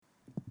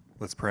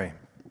Let's pray.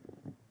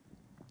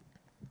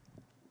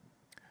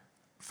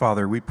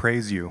 Father, we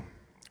praise you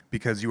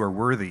because you are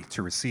worthy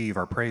to receive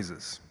our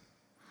praises.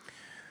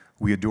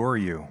 We adore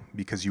you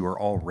because you are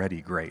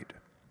already great.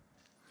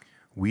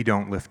 We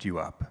don't lift you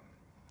up.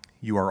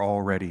 You are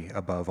already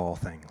above all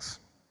things.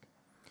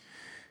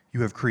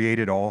 You have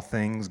created all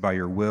things by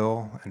your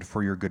will and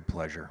for your good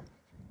pleasure.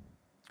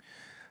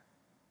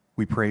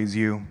 We praise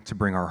you to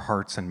bring our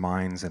hearts and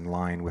minds in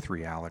line with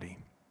reality.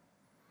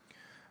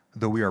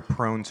 Though we are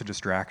prone to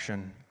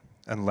distraction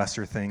and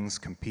lesser things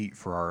compete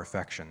for our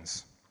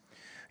affections,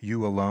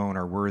 you alone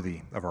are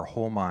worthy of our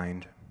whole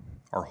mind,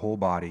 our whole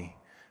body,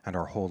 and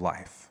our whole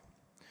life.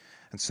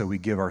 And so we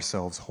give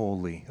ourselves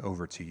wholly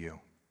over to you.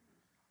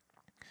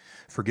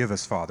 Forgive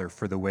us, Father,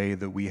 for the way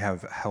that we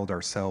have held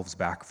ourselves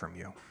back from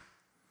you.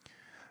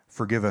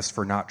 Forgive us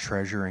for not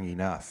treasuring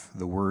enough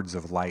the words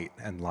of light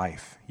and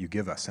life you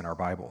give us in our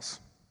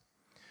Bibles.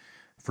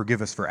 Forgive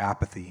us for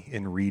apathy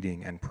in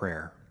reading and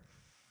prayer.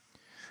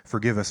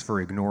 Forgive us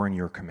for ignoring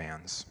your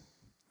commands.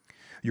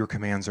 Your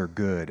commands are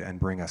good and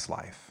bring us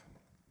life.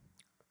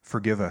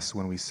 Forgive us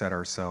when we set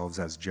ourselves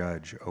as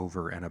judge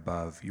over and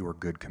above your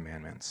good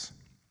commandments.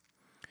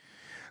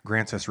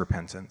 Grant us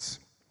repentance.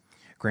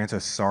 Grant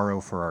us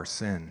sorrow for our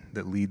sin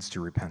that leads to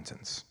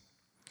repentance,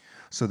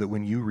 so that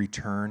when you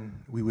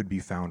return, we would be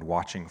found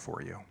watching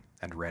for you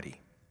and ready.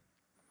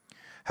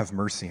 Have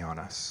mercy on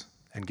us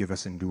and give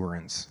us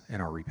endurance in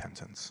our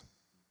repentance.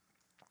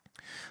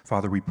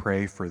 Father, we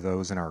pray for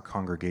those in our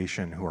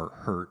congregation who are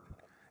hurt,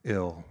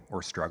 ill,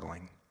 or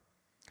struggling.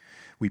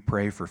 We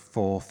pray for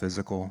full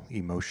physical,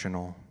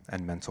 emotional,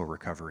 and mental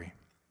recovery.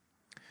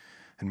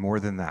 And more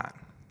than that,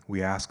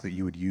 we ask that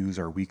you would use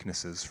our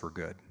weaknesses for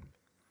good.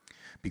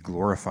 Be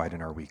glorified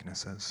in our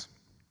weaknesses.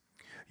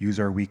 Use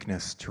our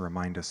weakness to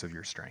remind us of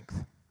your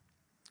strength.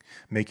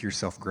 Make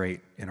yourself great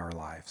in our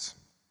lives.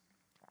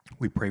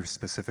 We pray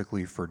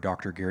specifically for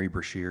Dr. Gary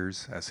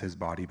Brashears as his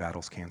body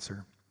battles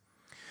cancer.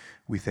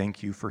 We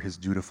thank you for his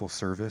dutiful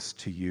service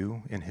to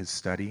you in his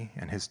study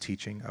and his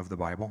teaching of the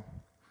Bible.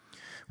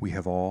 We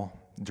have all,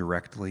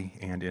 directly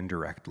and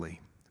indirectly,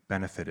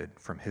 benefited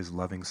from his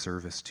loving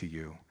service to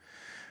you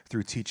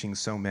through teaching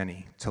so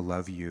many to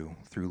love you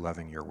through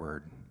loving your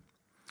word.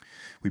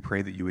 We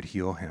pray that you would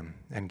heal him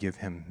and give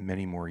him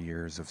many more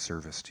years of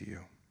service to you.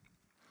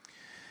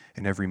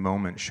 In every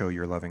moment, show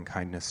your loving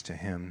kindness to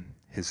him,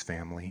 his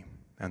family,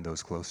 and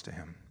those close to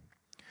him.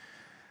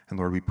 And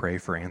Lord, we pray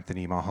for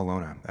Anthony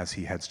Mahalona as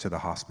he heads to the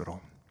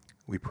hospital.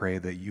 We pray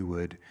that you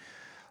would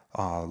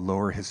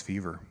lower his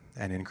fever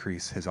and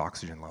increase his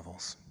oxygen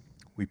levels.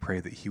 We pray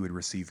that he would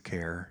receive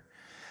care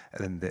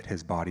and that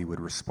his body would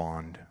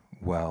respond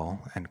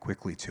well and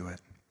quickly to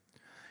it.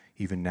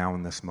 Even now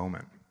in this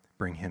moment,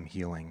 bring him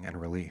healing and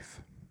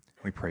relief.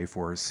 We pray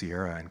for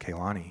Sierra and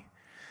Kaylani.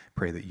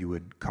 Pray that you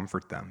would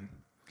comfort them,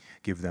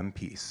 give them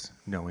peace,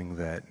 knowing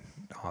that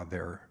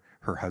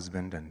her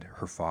husband and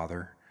her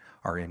father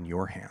are in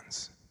your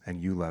hands,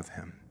 and you love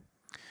him.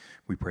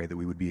 We pray that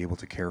we would be able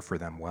to care for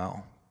them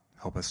well.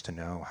 Help us to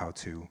know how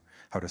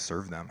to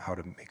serve them, how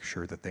to make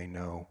sure that they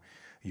know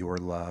your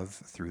love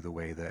through the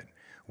way that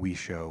we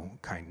show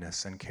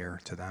kindness and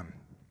care to them.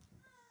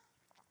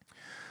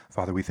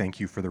 Father, we thank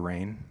you for the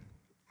rain,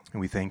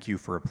 and we thank you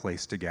for a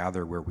place to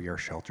gather where we are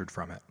sheltered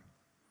from it.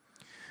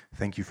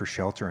 Thank you for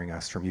sheltering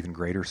us from even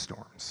greater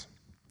storms,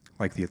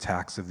 like the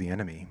attacks of the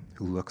enemy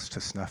who looks to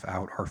snuff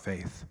out our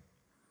faith.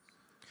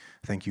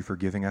 Thank you for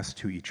giving us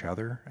to each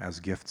other as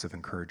gifts of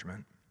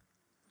encouragement.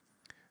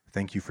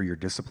 Thank you for your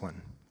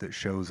discipline that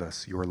shows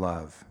us your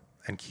love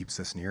and keeps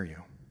us near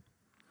you.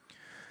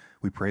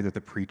 We pray that the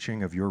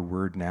preaching of your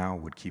word now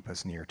would keep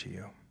us near to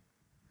you.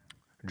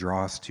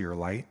 Draw us to your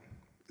light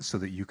so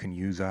that you can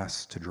use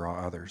us to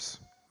draw others.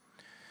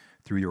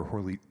 Through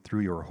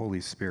your Holy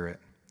Spirit,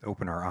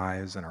 open our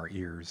eyes and our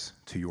ears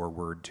to your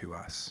word to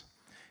us.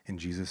 In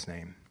Jesus'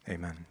 name,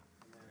 amen.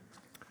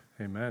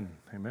 Amen.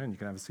 Amen. You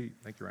can have a seat.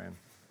 Thank you, Ryan.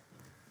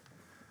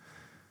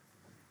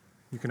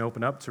 You can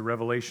open up to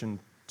Revelation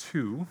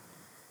 2.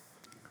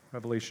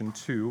 Revelation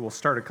 2. We'll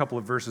start a couple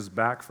of verses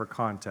back for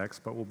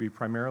context, but we'll be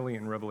primarily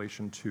in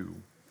Revelation 2.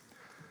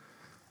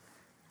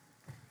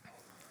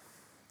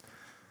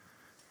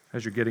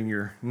 As you're getting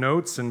your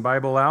notes and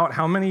Bible out,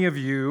 how many of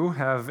you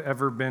have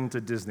ever been to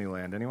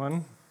Disneyland?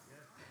 Anyone?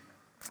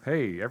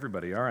 Hey,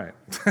 everybody. All right.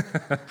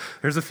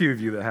 There's a few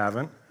of you that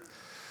haven't.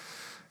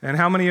 And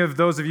how many of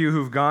those of you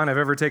who've gone have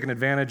ever taken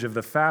advantage of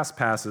the fast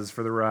passes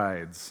for the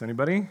rides?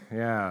 Anybody?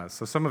 Yeah,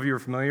 so some of you are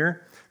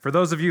familiar. For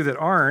those of you that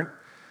aren't,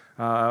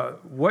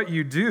 what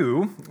you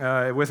do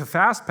with a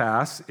fast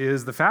pass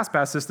is the fast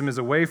pass system is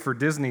a way for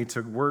Disney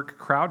to work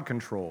crowd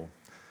control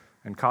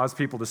and cause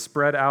people to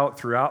spread out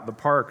throughout the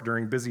park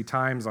during busy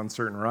times on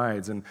certain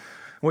rides. And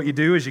what you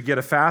do is you get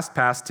a fast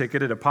pass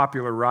ticket at a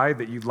popular ride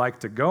that you'd like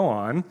to go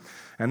on,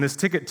 and this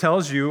ticket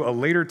tells you a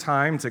later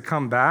time to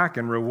come back,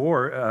 and the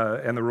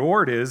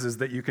reward is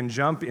that you can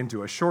jump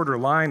into a shorter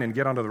line and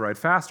get onto the ride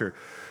faster.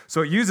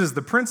 So it uses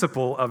the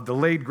principle of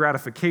delayed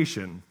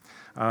gratification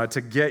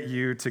to get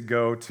you to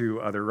go to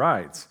other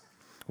rides.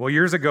 Well,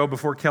 years ago,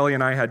 before Kelly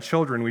and I had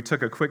children, we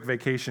took a quick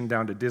vacation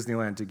down to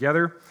Disneyland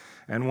together.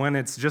 And when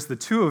it's just the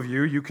two of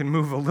you, you can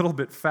move a little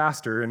bit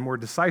faster and more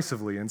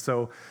decisively. And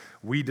so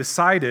we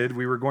decided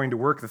we were going to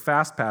work the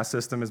FastPass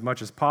system as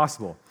much as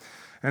possible.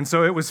 And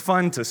so it was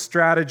fun to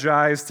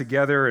strategize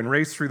together and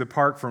race through the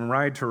park from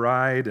ride to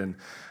ride. And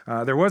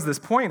there was this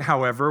point,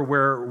 however,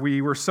 where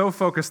we were so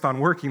focused on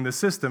working the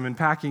system and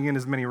packing in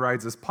as many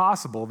rides as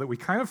possible that we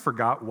kind of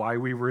forgot why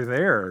we were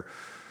there,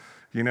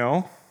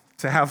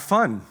 to have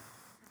fun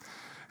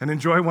and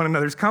enjoy one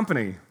another's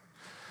company.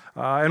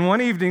 And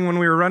one evening when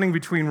we were running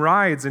between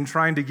rides and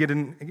trying to get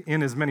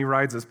in as many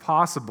rides as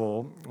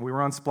possible, we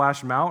were on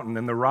Splash Mountain,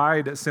 and the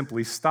ride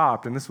simply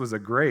stopped, and this was a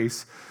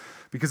grace,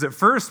 because at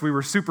first we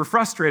were super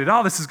frustrated.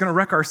 Oh, this is going to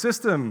wreck our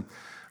system.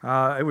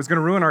 It was going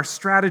to ruin our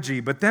strategy.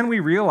 But then we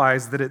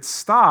realized that it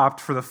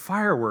stopped for the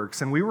fireworks,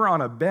 and we were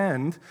on a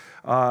bend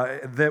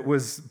that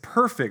was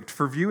perfect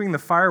for viewing the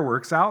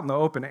fireworks out in the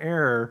open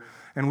air,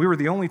 and we were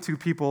the only two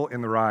people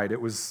in the ride. It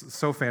was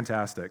so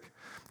fantastic.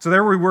 So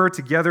there we were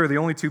together, the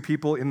only two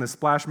people in the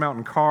Splash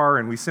Mountain car,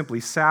 and we simply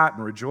sat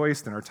and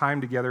rejoiced in our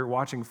time together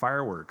watching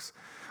fireworks.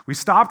 We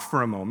stopped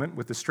for a moment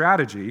with the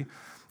strategy,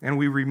 and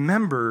we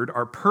remembered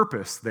our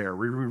purpose there.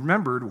 We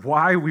remembered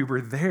why we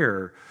were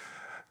there,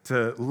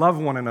 to love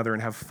one another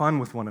and have fun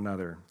with one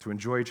another, to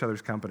enjoy each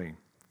other's company.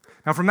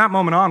 Now, from that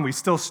moment on, we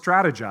still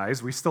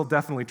strategized. We still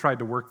definitely tried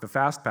to work the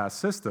FastPass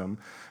system,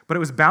 but it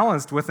was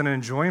balanced with an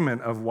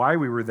enjoyment of why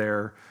we were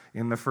there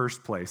in the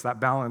first place. That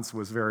balance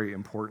was very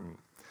important.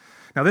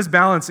 Now, this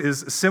balance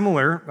is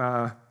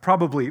similar,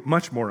 probably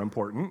much more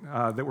important,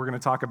 that we're going to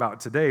talk about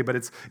today, but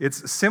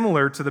it's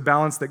similar to the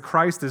balance that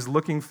Christ is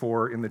looking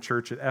for in the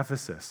church at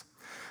Ephesus.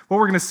 What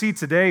we're going to see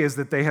today is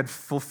that they had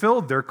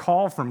fulfilled their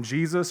call from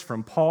Jesus,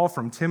 from Paul,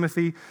 from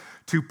Timothy,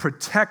 to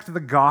protect the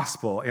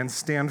gospel and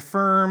stand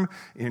firm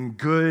in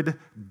good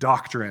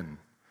doctrine.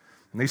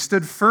 And they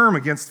stood firm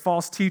against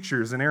false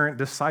teachers and errant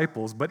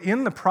disciples, but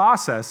in the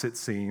process, it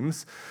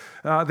seems,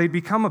 they'd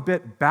become a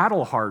bit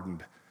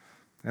battle-hardened.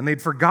 And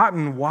they'd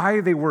forgotten why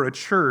they were a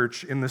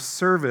church in the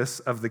service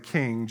of the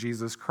King,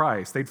 Jesus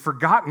Christ. They'd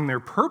forgotten their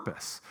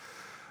purpose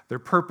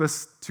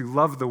to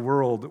love the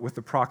world with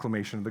the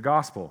proclamation of the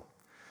gospel.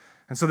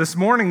 And so this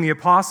morning, the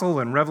apostle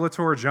and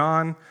revelator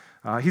John,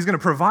 he's going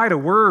to provide a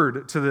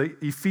word to the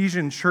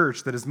Ephesian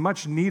church that is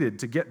much needed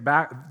to get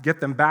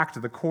them back to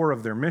the core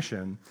of their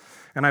mission.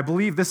 And I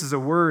believe this is a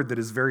word that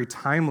is very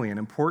timely and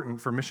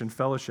important for Mission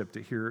Fellowship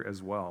to hear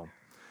as well.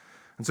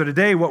 And so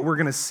today, what we're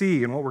going to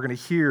see and what we're going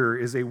to hear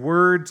is a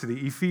word to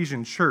the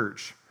Ephesian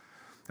church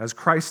as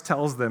Christ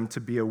tells them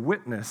to be a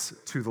witness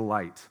to the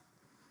light.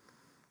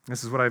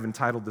 This is what I've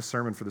entitled the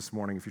sermon for this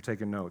morning, if you're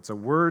taking notes. A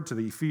word to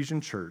the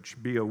Ephesian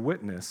church, be a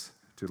witness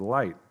to the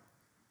light.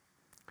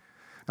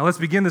 Now let's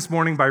begin this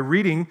morning by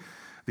reading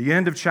the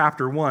end of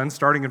chapter 1,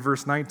 starting in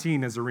verse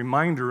 19, as a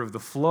reminder of the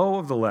flow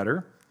of the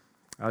letter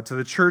to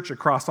the church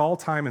across all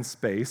time and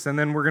space. And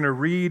then we're going to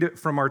read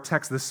from our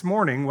text this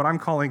morning what I'm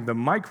calling the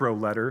micro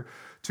letter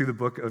to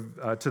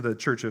the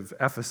church of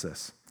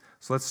Ephesus.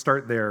 So let's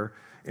start there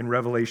in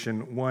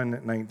Revelation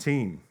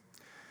 1:19.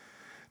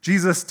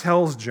 Jesus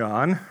tells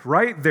John,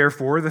 "Write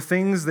therefore the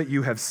things that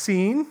you have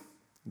seen,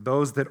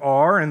 those that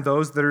are and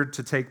those that are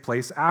to take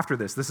place after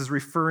this." This is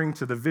referring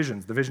to the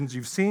visions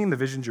you've seen, the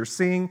visions you're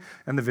seeing,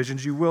 and the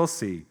visions you will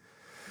see.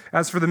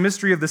 "As for the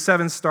mystery of the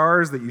 7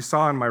 stars that you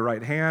saw in my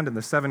right hand and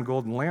the 7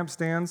 golden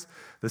lampstands,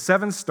 the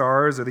 7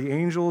 stars are the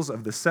angels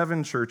of the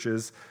 7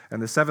 churches,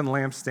 and the 7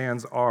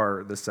 lampstands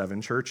are the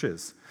 7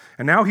 churches."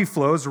 And now he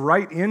flows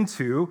right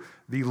into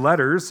the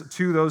letters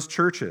to those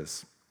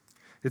churches.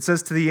 It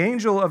says, "To the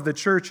angel of the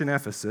church in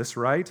Ephesus,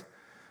 write,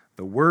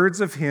 the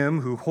words of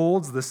him who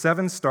holds the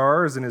 7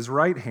 stars in his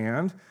right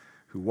hand,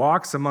 who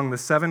walks among the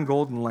 7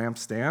 golden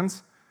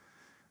lampstands.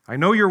 I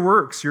know your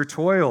works, your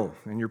toil,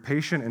 and your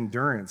patient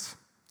endurance,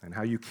 and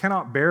how you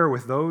cannot bear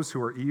with those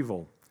who are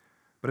evil,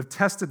 but have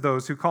tested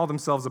those who call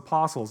themselves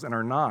apostles and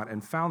are not,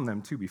 and found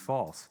them to be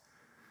false.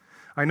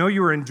 I know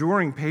you are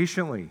enduring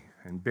patiently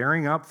and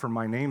bearing up for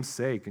my name's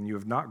sake, and you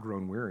have not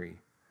grown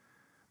weary.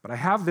 But I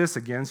have this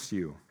against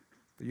you,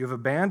 that you have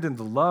abandoned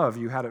the love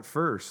you had at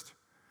first.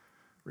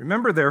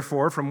 Remember,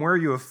 therefore, from where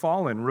you have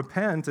fallen,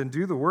 repent and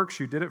do the works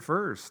you did at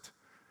first.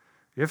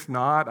 If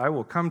not, I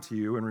will come to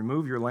you and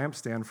remove your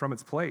lampstand from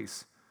its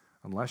place,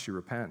 unless you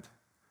repent.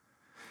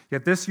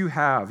 Yet this you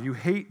have, you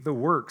hate the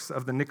works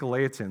of the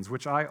Nicolaitans,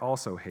 which I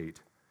also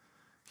hate.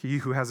 He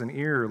who has an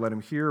ear, let him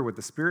hear what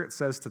the Spirit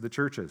says to the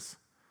churches.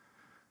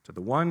 To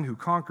the one who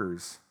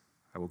conquers,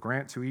 I will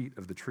grant to eat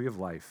of the tree of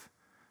life,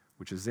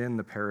 which is in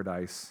the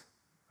paradise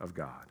of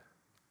God."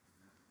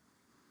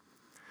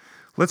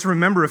 Let's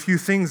remember a few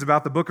things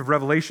about the book of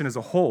Revelation as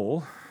a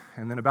whole,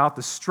 and then about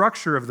the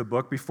structure of the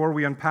book before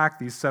we unpack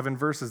these 7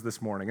 verses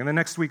this morning. And then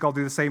next week I'll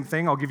do the same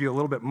thing. I'll give you a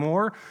little bit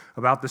more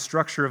about the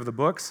structure of the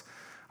books.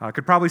 I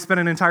could probably spend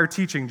an entire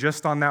teaching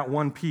just on that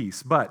one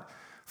piece. But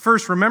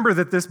first, remember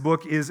that this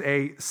book is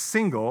a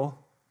single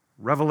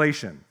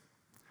revelation.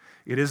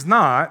 It is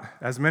not,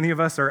 as many of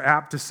us are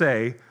apt to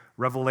say,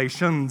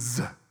 revelations.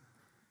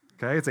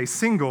 Okay, it's a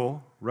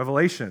single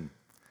revelation.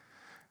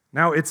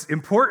 Now, it's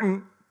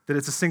important that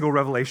it's a single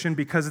revelation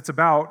because it's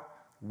about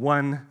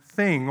one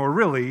thing, or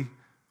really,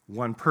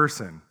 one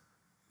person.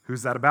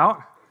 Who's that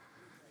about?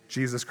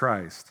 Jesus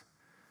Christ.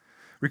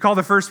 Recall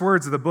the first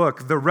words of the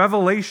book, the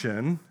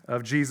revelation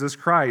of Jesus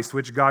Christ,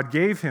 which God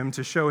gave him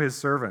to show his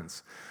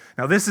servants.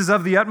 Now, this is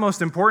of the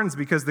utmost importance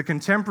because the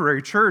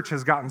contemporary church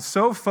has gotten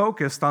so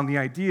focused on the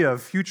idea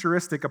of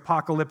futuristic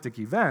apocalyptic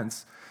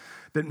events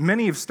that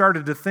many have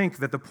started to think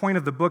that the point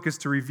of the book is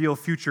to reveal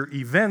future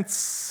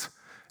events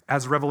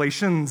as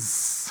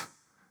revelations.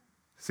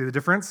 See the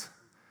difference?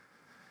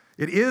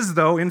 It is,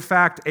 though, in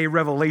fact, a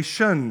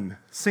revelation,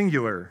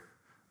 singular,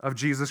 of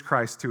Jesus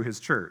Christ to his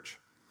church.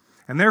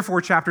 And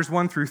therefore, chapters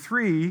 1 through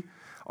 3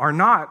 are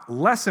not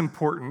less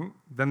important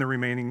than the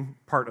remaining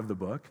part of the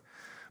book,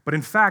 but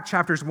in fact,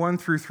 chapters 1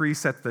 through 3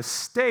 set the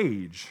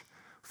stage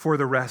for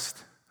the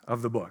rest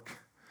of the book.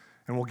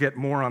 And we'll get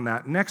more on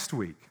that next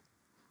week.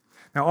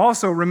 Now,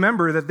 also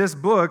remember that this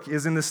book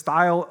is in the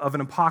style of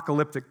an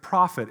apocalyptic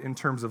prophet in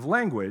terms of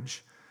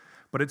language,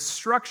 but it's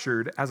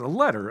structured as a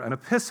letter, an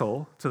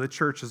epistle to the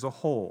church as a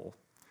whole.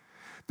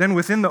 Then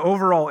within the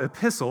overall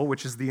epistle,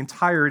 which is the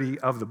entirety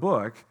of the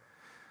book,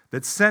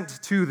 that's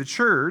sent to the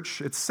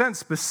church, it's sent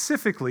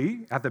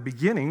specifically at the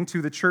beginning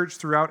to the church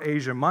throughout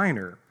Asia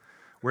Minor,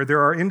 where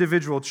there are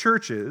individual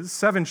churches,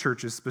 7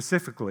 churches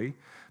specifically,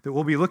 that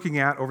we'll be looking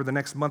at over the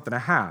next month and a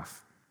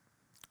half.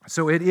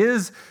 So it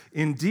is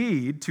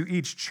indeed to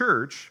each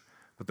church,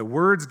 but the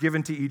words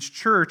given to each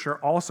church are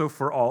also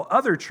for all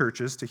other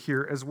churches to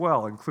hear as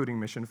well, including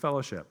Mission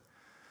Fellowship.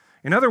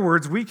 In other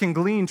words, we can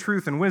glean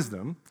truth and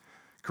wisdom,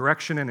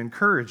 correction and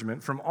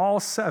encouragement from all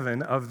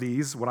 7 of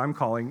these, what I'm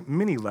calling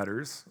mini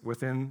letters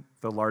within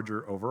the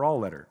larger overall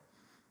letter.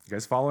 You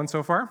guys following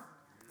so far?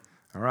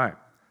 All right.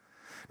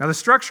 Now, the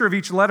structure of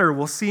each letter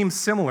will seem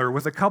similar,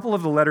 with a couple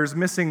of the letters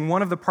missing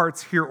one of the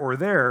parts here or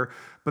there,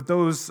 but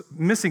those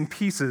missing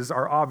pieces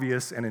are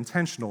obvious and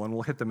intentional, and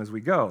we'll hit them as we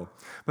go.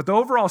 But the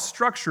overall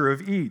structure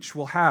of each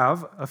will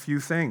have a few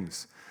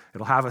things.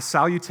 It'll have a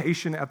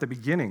salutation at the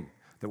beginning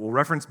that will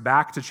reference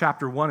back to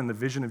chapter 1 in the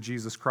vision of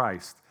Jesus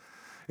Christ.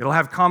 It'll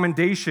have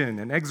commendation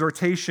and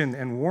exhortation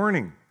and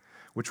warning,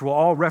 which will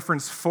all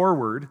reference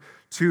forward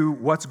to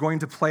what's going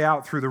to play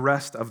out through the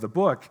rest of the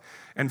book.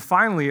 And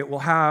finally, it will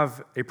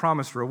have a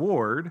promised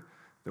reward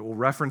that will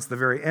reference the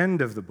very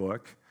end of the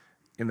book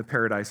in the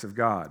paradise of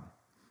God.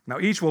 Now,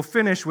 each will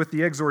finish with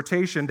the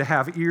exhortation to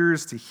have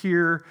ears to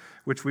hear,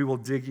 which we will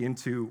dig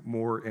into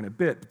more in a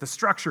bit. But the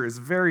structure is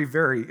very,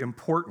 very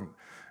important,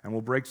 and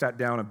we'll break that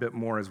down a bit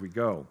more as we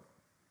go.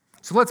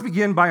 So let's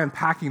begin by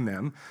unpacking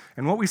them.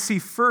 And what we see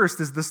first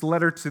is this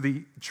letter to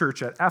the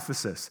church at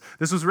Ephesus.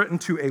 This was written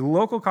to a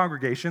local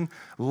congregation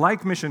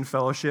like Mission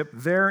Fellowship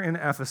there in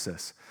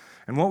Ephesus.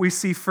 And what we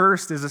see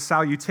first is a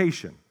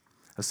salutation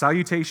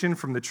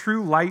from the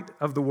true light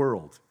of the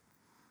world,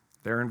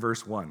 there in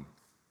verse 1.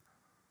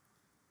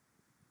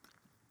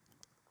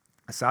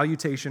 A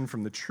salutation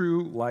from the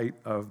true light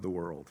of the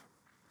world.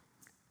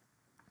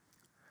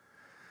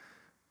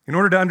 In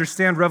order to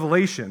understand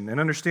Revelation and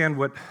understand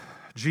what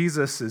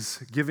Jesus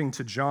is giving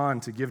to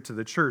John to give to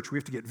the church, we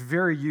have to get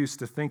very used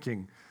to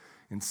thinking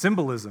in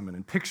symbolism and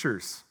in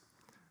pictures.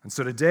 And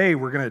so today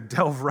we're going to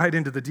delve right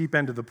into the deep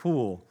end of the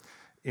pool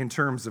in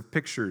terms of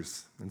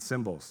pictures and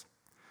symbols.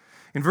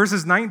 In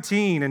verses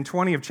 19 and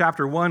 20 of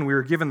chapter 1, we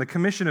were given the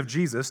commission of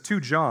Jesus to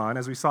John,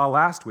 as we saw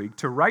last week,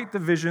 to write the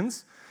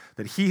visions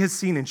that he has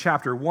seen in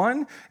chapter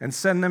 1 and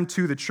send them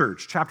to the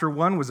church. Chapter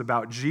 1 was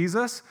about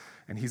Jesus,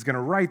 and he's going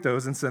to write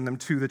those and send them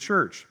to the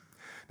church.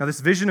 Now, this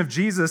vision of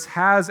Jesus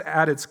has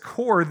at its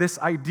core this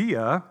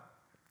idea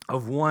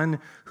of one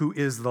who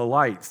is the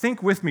light.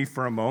 Think with me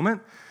for a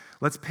moment.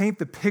 Let's paint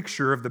the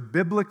picture of the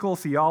biblical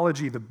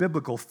theology, the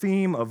biblical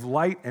theme of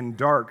light and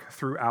dark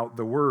throughout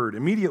the Word.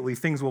 Immediately,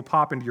 things will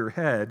pop into your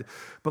head,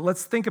 but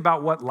let's think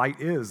about what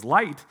light is.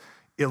 Light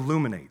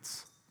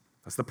illuminates.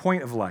 That's the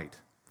point of light.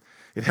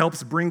 It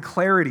helps bring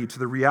clarity to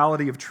the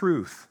reality of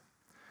truth.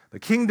 The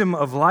kingdom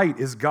of light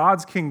is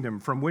God's kingdom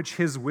from which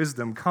his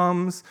wisdom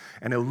comes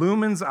and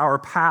illumines our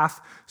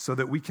path so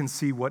that we can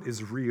see what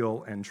is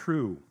real and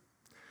true.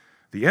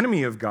 The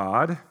enemy of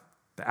God,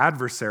 the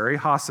adversary,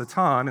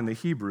 Ha-Satan in the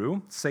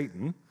Hebrew,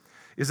 Satan,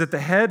 is at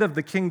the head of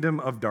the kingdom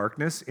of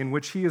darkness in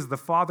which he is the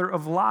father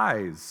of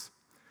lies.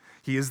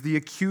 He is the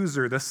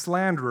accuser, the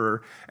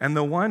slanderer, and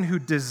the one who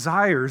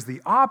desires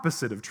the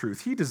opposite of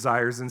truth. He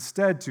desires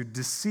instead to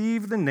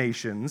deceive the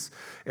nations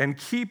and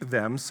keep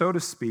them, so to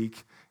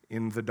speak,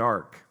 in the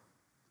dark.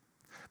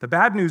 The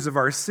bad news of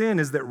our sin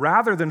is that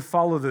rather than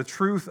follow the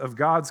truth of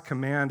God's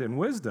command and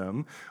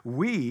wisdom,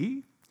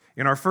 we,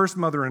 in our first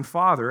mother and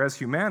father as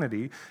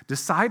humanity,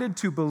 decided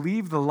to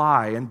believe the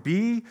lie and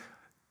be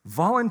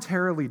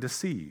voluntarily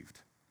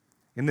deceived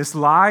in this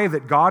lie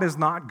that God is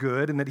not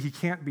good and that he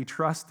can't be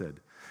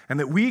trusted, and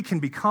that we can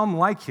become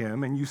like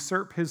him and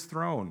usurp his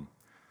throne,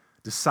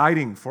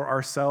 deciding for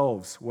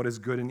ourselves what is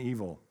good and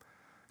evil.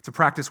 It's a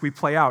practice we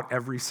play out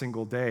every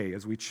single day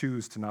as we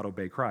choose to not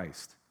obey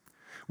Christ.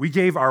 We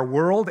gave our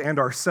world and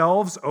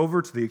ourselves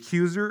over to the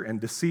accuser and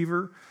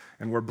deceiver,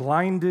 and were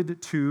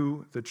blinded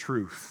to the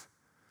truth.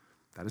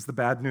 That is the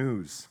bad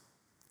news.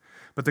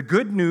 But the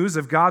good news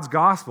of God's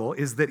gospel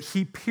is that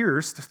he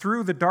pierced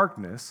through the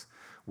darkness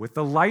with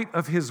the light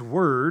of his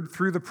word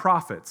through the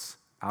prophets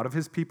out of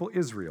his people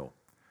Israel.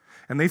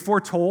 And they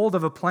foretold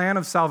of a plan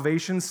of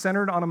salvation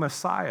centered on a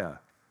Messiah.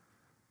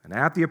 And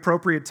at the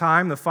appropriate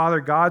time, the Father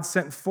God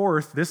sent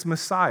forth this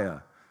Messiah,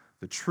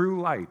 the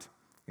true light,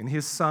 in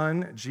his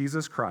Son,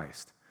 Jesus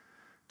Christ,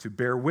 to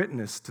bear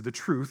witness to the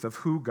truth of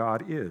who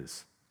God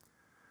is.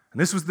 And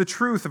this was the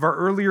truth of our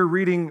earlier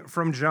reading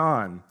from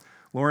John.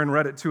 Lauren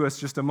read it to us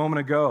just a moment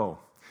ago.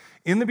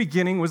 In the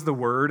beginning was the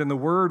Word, and the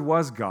Word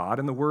was God,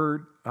 and the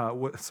Word,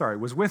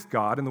 was with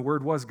God, and the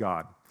Word was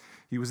God.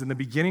 He was in the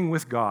beginning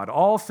with God.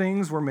 All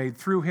things were made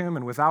through him,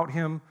 and without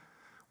him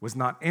was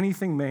not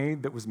anything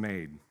made that was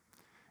made.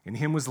 In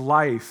him was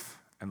life,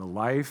 and the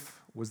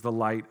life was the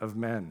light of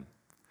men.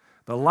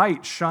 The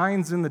light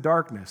shines in the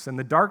darkness, and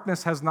the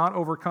darkness has not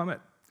overcome it.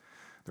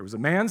 There was a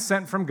man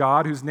sent from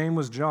God whose name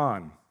was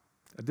John,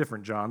 a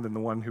different John than the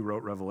one who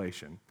wrote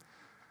Revelation.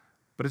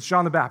 But it's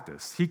John the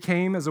Baptist. He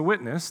came as a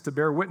witness to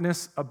bear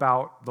witness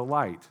about the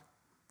light,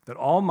 that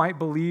all might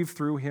believe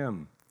through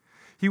him.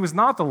 He was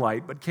not the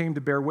light, but came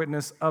to bear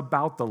witness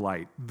about the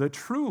light, the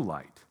true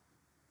light,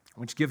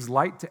 which gives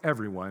light to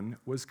everyone,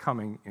 was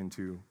coming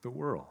into the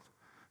world.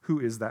 Who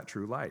is that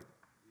true light?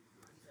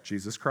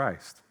 Jesus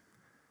Christ.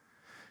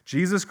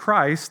 Jesus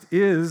Christ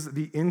is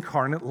the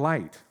incarnate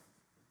light,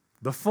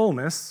 the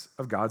fullness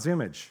of God's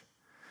image.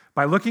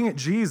 By looking at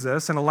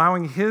Jesus and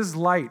allowing his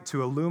light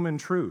to illumine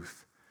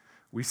truth,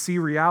 we see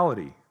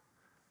reality.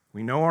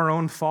 We know our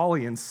own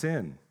folly and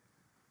sin,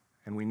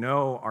 and we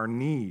know our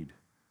need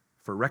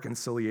for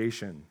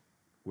reconciliation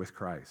with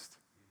Christ.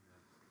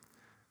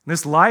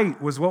 This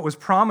light was what was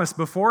promised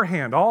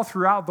beforehand all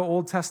throughout the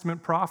Old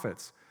Testament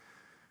prophets.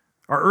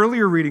 Our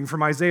earlier reading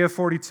from Isaiah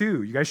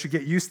 42, you guys should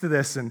get used to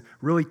this and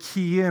really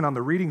key in on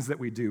the readings that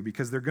we do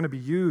because they're going to be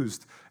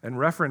used and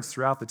referenced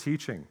throughout the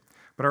teaching.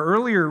 But our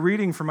earlier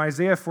reading from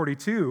Isaiah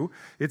 42,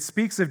 it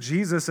speaks of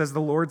Jesus as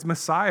the Lord's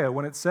Messiah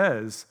when it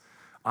says,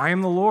 I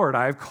am the Lord,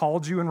 I have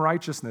called you in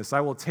righteousness.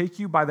 I will take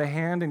you by the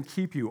hand and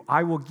keep you.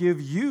 I will give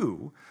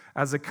you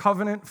as a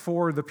covenant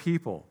for the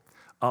people,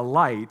 a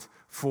light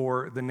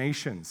for the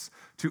nations,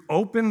 to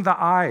open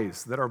the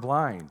eyes that are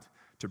blind,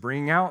 to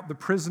bring out the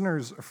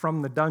prisoners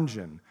from the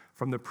dungeon,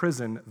 from the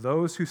prison,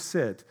 those who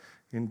sit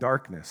in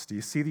darkness. Do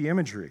you see the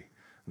imagery,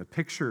 and the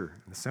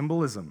picture, and the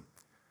symbolism?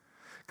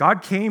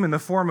 God came in the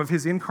form of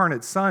his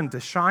incarnate Son to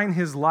shine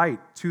his light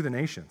to the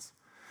nations.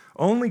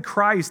 Only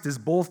Christ is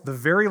both the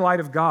very light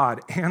of God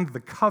and the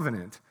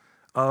covenant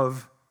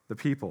of the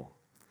people.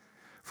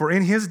 For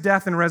in his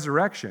death and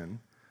resurrection,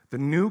 the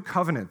new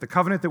covenant, the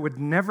covenant that would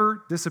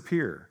never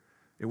disappear,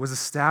 it was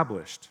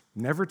established,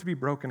 never to be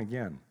broken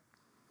again.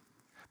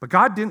 But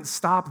God didn't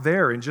stop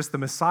there in just the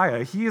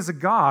Messiah. He is a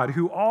God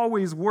who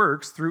always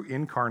works through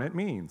incarnate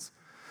means.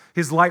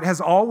 His light has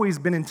always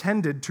been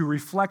intended to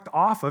reflect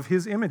off of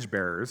his image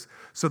bearers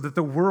so that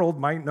the world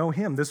might know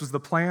him. This was the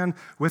plan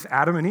with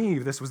Adam and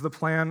Eve. This was the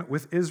plan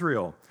with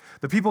Israel.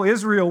 The people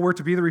Israel were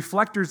to be the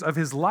reflectors of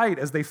his light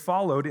as they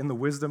followed in the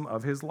wisdom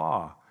of his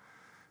law.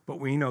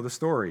 But we know the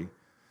story.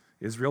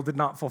 Israel did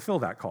not fulfill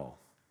that call.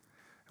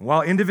 And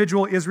while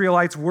individual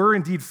Israelites were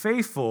indeed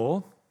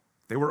faithful,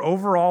 they were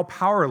overall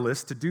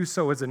powerless to do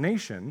so as a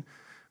nation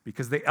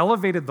because they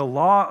elevated the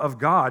law of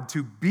God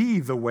to be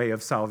the way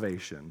of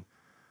salvation,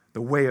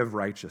 the way of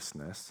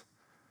righteousness,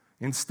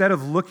 instead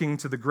of looking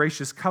to the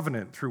gracious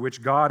covenant through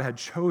which God had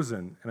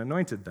chosen and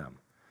anointed them.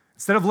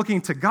 Instead of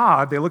looking to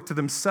God, they looked to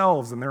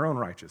themselves and their own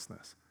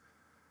righteousness.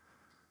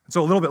 And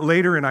so a little bit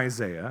later in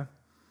Isaiah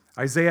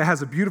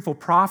has a beautiful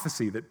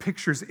prophecy that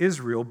pictures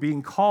Israel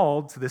being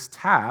called to this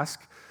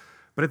task,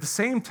 but at the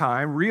same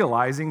time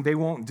realizing they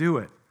won't do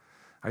it.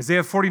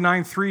 Isaiah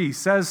 49:3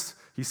 says,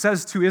 he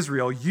says to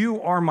Israel,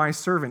 you are my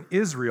servant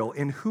Israel,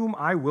 in whom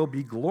I will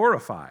be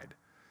glorified.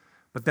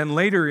 But then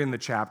later in the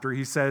chapter,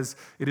 he says,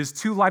 it is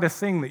too light a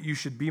thing that you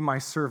should be my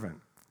servant,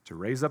 to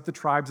raise up the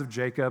tribes of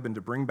Jacob and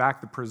to bring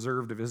back the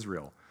preserved of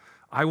Israel.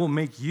 I will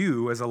make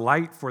you as a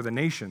light for the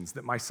nations,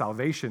 that my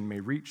salvation may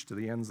reach to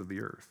the ends of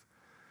the earth.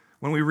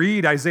 When we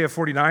read Isaiah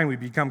 49, we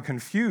become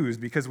confused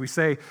because we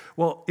say,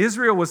 well,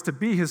 Israel was to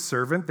be his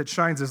servant that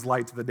shines his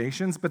light to the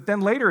nations, but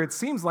then later it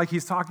seems like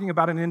he's talking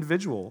about an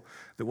individual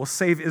that will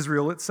save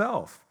Israel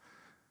itself.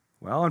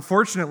 Well,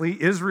 unfortunately,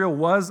 Israel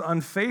was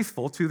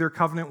unfaithful to their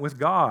covenant with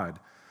God,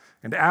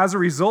 and as a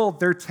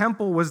result, their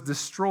temple was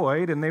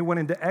destroyed and they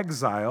went into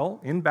exile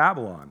in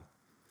Babylon.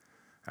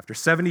 After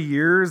 70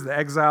 years, the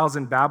exiles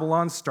in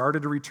Babylon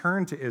started to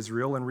return to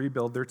Israel and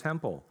rebuild their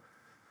temple.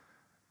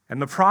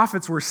 And the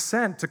prophets were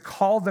sent to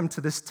call them to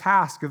this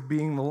task of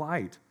being the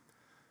light.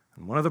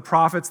 And one of the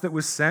prophets that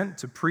was sent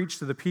to preach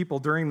to the people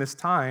during this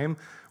time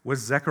was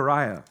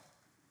Zechariah.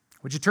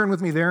 Would you turn with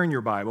me there in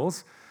your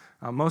Bibles?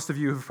 Most of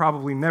you have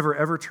probably never,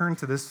 ever turned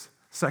to this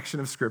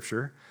section of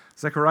Scripture.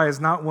 Zechariah is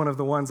not one of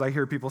the ones I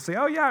hear people say,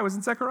 oh yeah, I was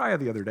in Zechariah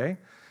the other day.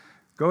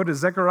 Go to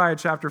Zechariah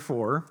chapter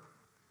 4.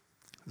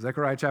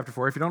 Zechariah chapter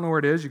 4. If you don't know where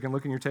it is, you can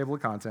look in your table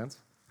of contents.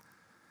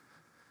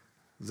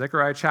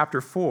 Zechariah chapter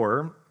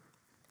 4.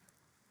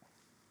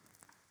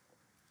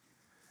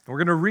 We're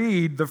going to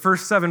read the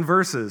first 7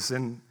 verses,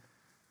 and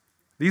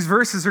these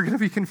verses are going to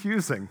be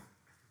confusing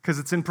because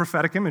it's in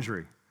prophetic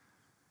imagery.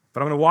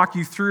 But I'm going to walk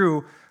you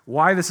through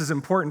why this is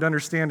important to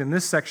understand in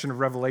this section of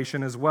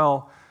Revelation as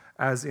well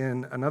as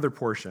in another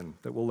portion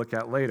that we'll look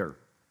at later.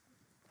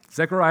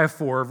 Zechariah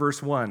 4,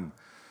 verse 1.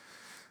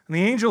 And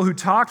the angel who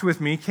talked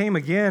with me came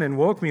again and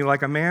woke me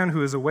like a man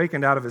who is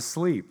awakened out of his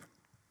sleep.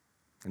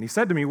 And he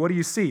said to me, what do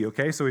you see?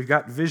 Okay, so we've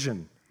got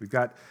vision. We've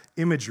got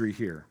imagery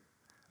here,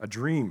 a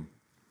dream.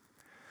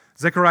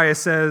 Zechariah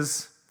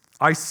says,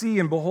 I see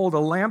and behold a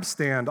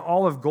lampstand,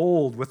 all of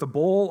gold, with a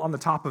bowl on the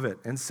top of it,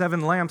 and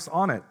 7 lamps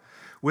on it,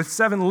 with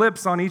 7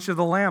 lips on each of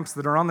the lamps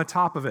that are on the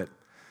top of it.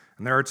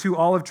 And there are 2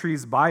 olive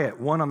trees by it,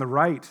 one on the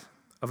right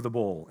of the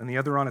bowl, and the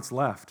other on its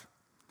left.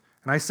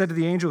 And I said to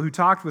the angel who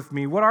talked with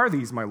me, what are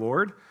these, my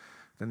Lord?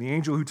 Then the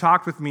angel who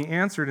talked with me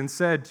answered and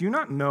said, do you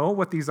not know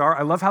what these are?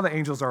 I love how the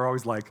angels are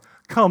always like,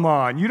 come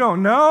on, you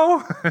don't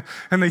know?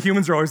 And the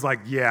humans are always like,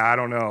 yeah, I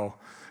don't know.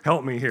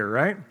 Help me here,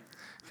 right?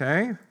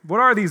 Okay,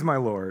 what are these, my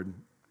Lord?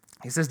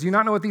 He says, do you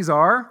not know what these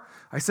are?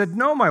 I said,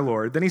 no, my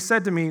Lord. Then he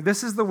said to me,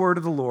 this is the word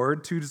of the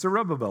Lord to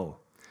Zerubbabel.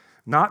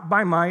 Not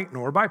by might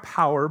nor by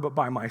power, but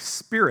by my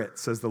spirit,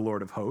 says the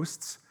Lord of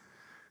hosts.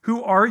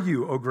 Who are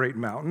you, O great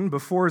mountain?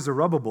 Before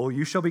Zerubbabel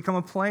you shall become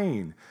a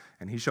plain,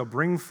 and he shall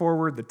bring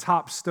forward the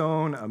top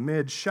stone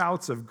amid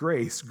shouts of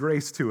grace,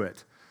 grace to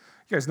it.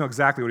 You guys know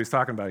exactly what he's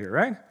talking about here,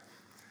 right?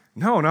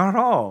 No, not at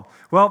all.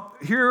 Well,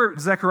 here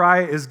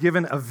Zechariah is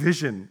given a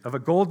vision of a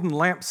golden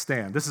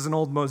lampstand. This is an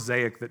old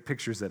mosaic that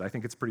pictures it. I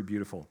think it's pretty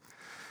beautiful.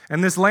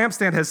 And this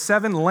lampstand has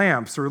 7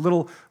 lamps, or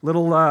little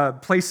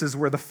places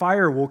where the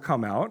fire will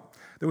come out.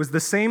 That was the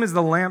same as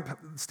the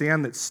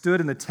lampstand that stood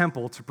in the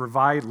temple to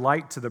provide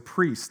light to the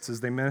priests as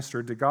they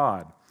ministered to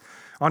God.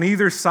 On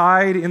either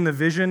side in the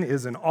vision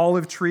is an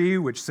olive tree,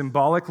 which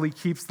symbolically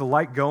keeps the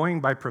light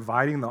going by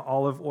providing the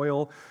olive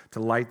oil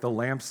to light the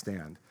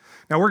lampstand.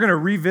 Now, we're going to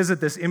revisit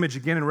this image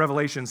again in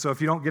Revelation, so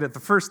if you don't get it the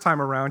first time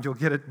around, you'll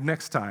get it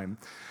next time.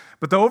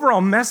 But the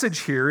overall message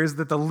here is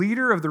that the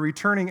leader of the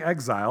returning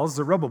exiles,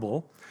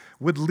 Zerubbabel,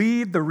 would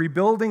lead the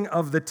rebuilding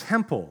of the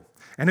temple,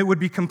 and it would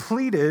be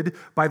completed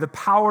by the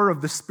power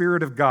of the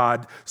Spirit of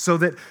God, so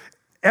that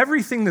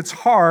everything that's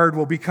hard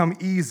will become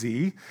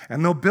easy,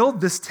 and they'll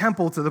build this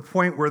temple to the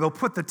point where they'll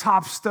put the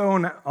top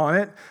stone on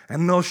it,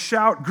 and they'll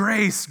shout,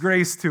 grace,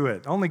 grace to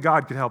it. Only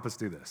God could help us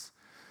do this.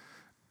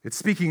 It's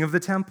speaking of the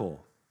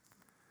temple.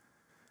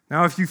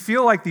 Now, if you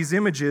feel like these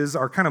images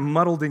are kind of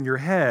muddled in your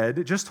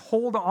head, just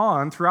hold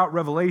on throughout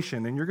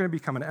Revelation, and you're going to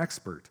become an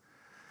expert.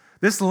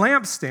 This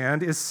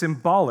lampstand is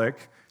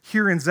symbolic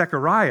here in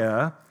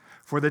Zechariah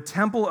for the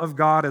temple of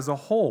God as a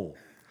whole,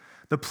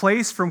 the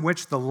place from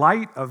which the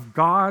light of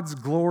God's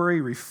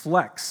glory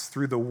reflects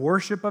through the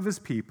worship of his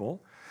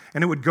people,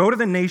 and it would go to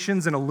the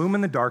nations and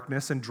illumine the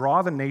darkness and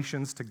draw the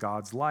nations to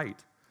God's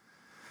light.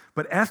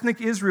 But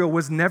ethnic Israel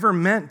was never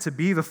meant to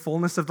be the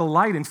fullness of the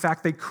light. In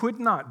fact, they could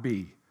not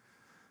be.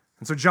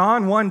 And so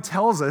John 1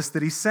 tells us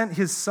that he sent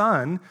his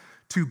son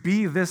to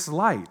be this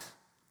light,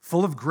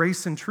 full of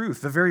grace and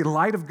truth, the very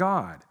light of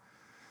God.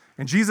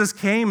 And Jesus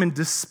came and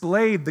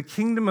displayed the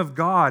kingdom of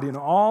God in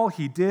all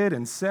he did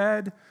and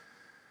said,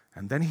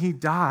 and then he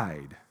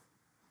died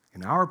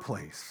in our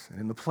place and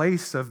in the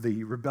place of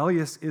the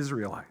rebellious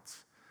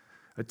Israelites,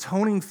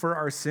 atoning for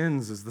our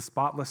sins as the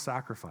spotless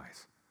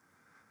sacrifice.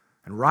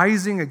 And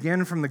rising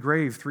again from the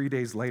grave 3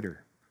 days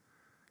later,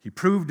 he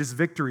proved his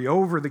victory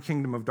over the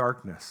kingdom of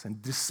darkness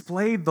and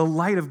displayed the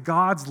light of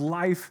God's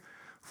life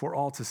for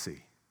all to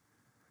see.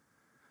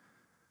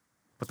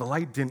 But the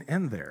light didn't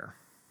end there.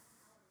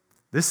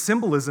 This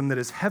symbolism that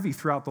is heavy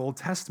throughout the Old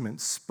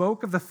Testament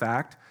spoke of the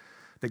fact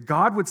that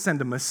God would send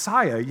a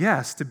Messiah,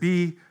 yes, to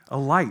be a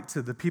light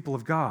to the people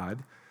of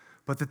God,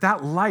 but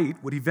that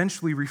light would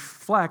eventually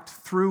reflect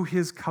through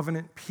his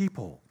covenant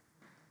people.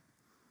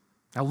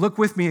 Now look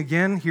with me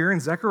again here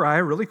in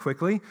Zechariah really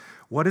quickly.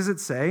 What does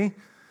it say?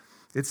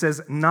 It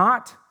says,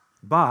 not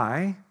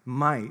by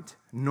might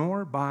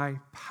nor by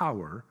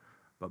power,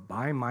 but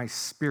by my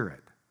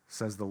Spirit,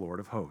 says the Lord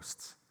of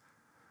hosts.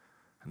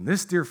 And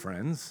this, dear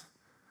friends,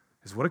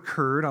 is what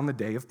occurred on the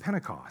day of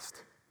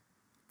Pentecost.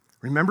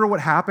 Remember what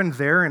happened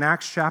there in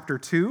Acts chapter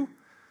 2?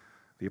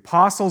 The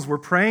apostles were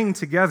praying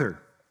together.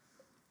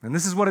 And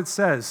this is what it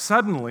says.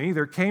 Suddenly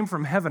there came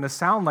from heaven a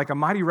sound like a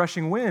mighty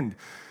rushing wind,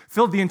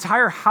 filled the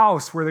entire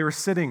house where they were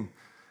sitting.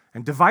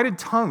 And divided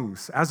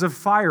tongues, as of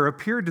fire,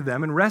 appeared to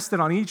them and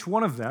rested on each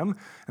one of them.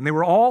 And they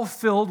were all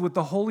filled with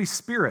the Holy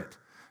Spirit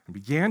and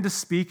began to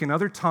speak in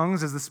other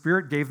tongues as the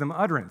Spirit gave them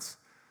utterance.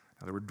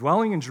 Now, there were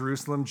dwelling in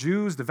Jerusalem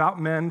Jews, devout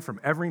men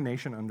from every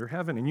nation under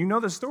heaven. And you know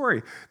the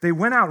story. They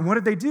went out, and what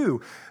did they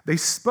do? They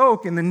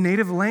spoke in the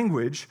native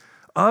language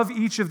of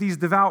each of these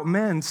devout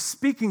men,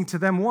 speaking to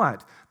them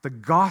what? The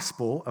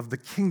gospel of the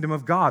kingdom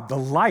of God, the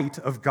light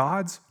of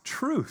God's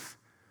truth.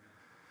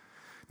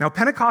 Now,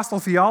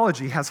 Pentecostal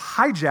theology has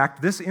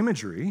hijacked this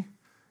imagery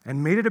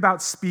and made it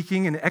about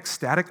speaking in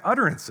ecstatic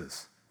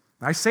utterances.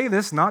 I say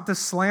this not to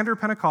slander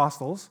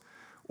Pentecostals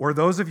or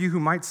those of you who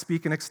might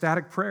speak in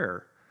ecstatic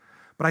prayer,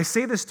 But I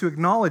say this to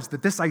acknowledge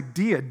that this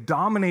idea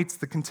dominates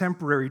the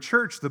contemporary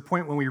church to the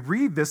point when we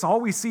read this, all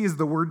we see is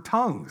the word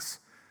tongues.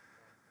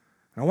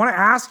 And I want to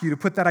ask you to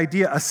put that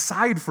idea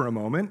aside for a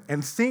moment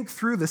and think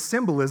through the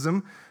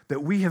symbolism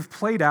that we have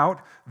played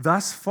out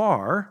thus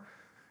far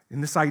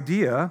in this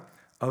idea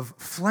of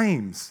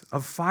flames,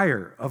 of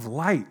fire, of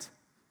light.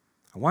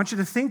 I want you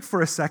to think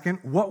for a second,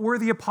 what were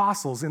the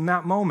apostles in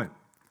that moment?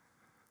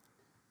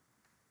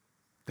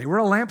 They were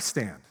a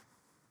lampstand,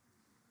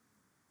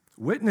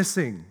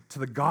 witnessing to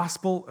the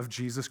gospel of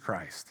Jesus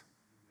Christ.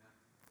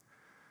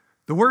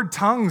 The word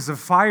tongues of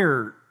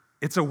fire,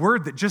 it's a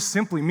word that just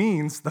simply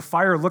means the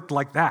fire looked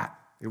like that.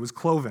 It was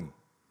cloven.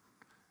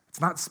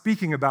 It's not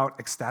speaking about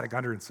ecstatic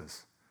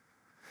utterances.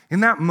 In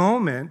that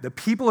moment, the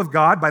people of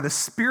God, by the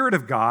Spirit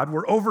of God,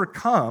 were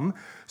overcome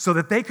so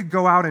that they could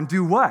go out and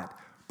do what?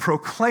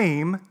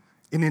 Proclaim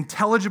in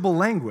intelligible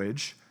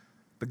language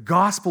the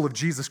gospel of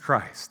Jesus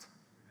Christ.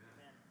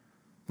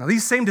 Now,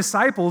 these same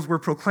disciples were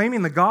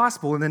proclaiming the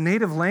gospel in the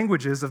native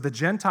languages of the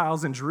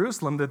Gentiles in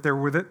Jerusalem that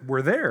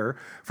were there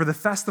for the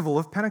festival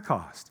of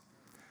Pentecost.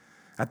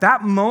 At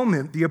that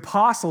moment, the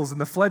apostles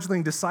and the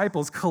fledgling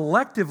disciples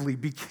collectively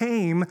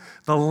became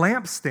the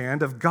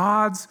lampstand of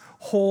God's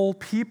whole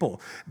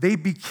people. They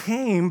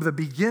became the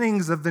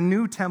beginnings of the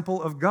new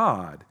temple of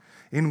God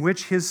in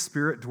which His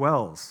Spirit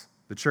dwells,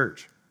 the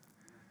church.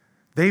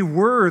 They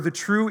were the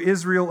true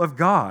Israel of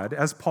God,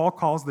 as Paul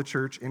calls the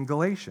church in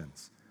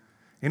Galatians,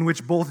 in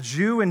which both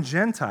Jew and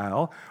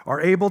Gentile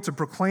are able to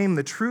proclaim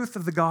the truth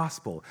of the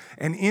gospel,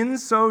 and in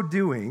so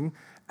doing,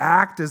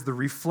 act as the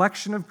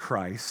reflection of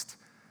Christ,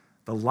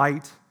 the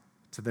light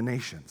to the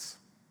nations.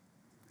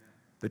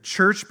 The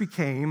church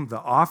became the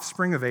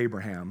offspring of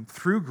Abraham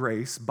through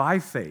grace by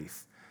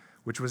faith,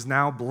 which was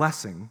now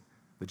blessing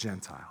the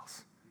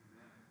Gentiles.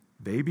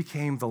 They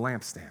became the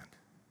lampstand.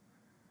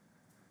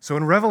 So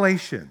in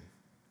Revelation,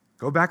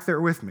 go back there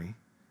with me,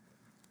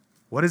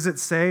 what does it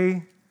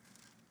say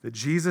that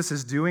Jesus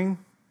is doing?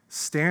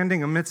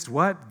 Standing amidst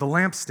what? The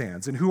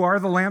lampstands. And who are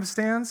the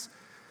lampstands?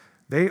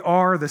 They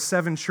are the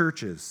seven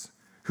churches.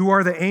 Who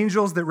are the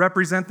angels that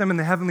represent them in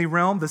the heavenly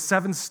realm? The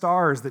seven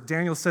stars that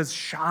Daniel says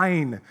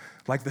shine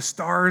like the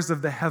stars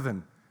of the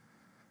heaven.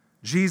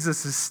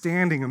 Jesus is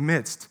standing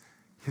amidst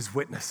His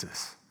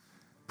witnesses,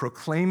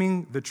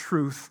 proclaiming the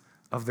truth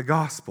of the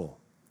gospel.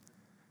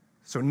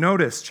 So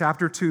notice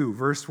chapter 2,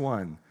 verse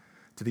 1.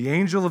 To the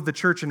angel of the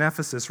church in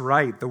Ephesus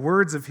write the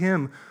words of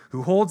Him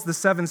who holds the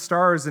seven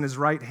stars in His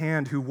right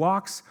hand, who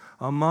walks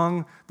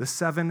among the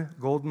seven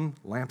golden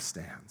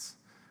lampstands.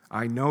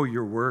 I know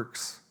your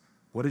works.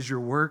 What is your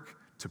work?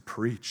 To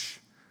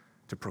preach,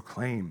 to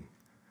proclaim.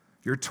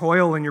 Your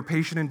toil and your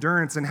patient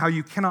endurance, and how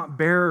you cannot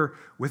bear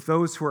with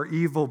those who are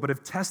evil, but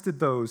have tested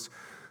those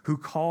who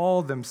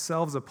call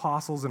themselves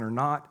apostles and are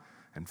not,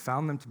 and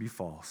found them to be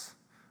false.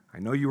 I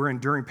know you are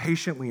enduring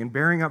patiently and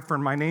bearing up for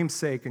my name's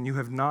sake, and you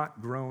have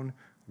not grown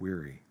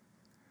weary.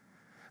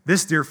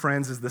 This, dear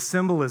friends, is the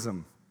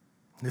symbolism,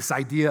 this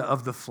idea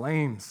of the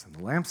flames and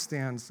the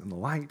lampstands and the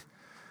light.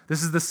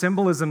 This is the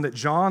symbolism that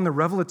John the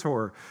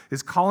Revelator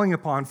is calling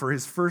upon for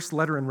his first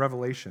letter in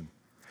Revelation.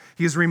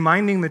 He is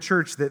reminding the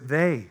church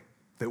that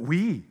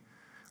we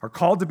are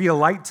called to be a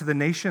light to the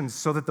nations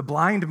so that the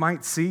blind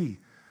might see,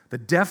 the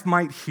deaf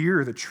might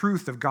hear the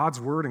truth of God's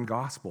word and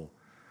gospel.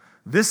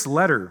 This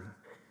letter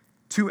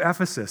to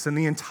Ephesus and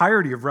the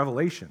entirety of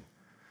Revelation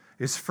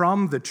is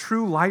from the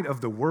true light of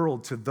the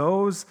world to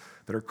those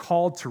that are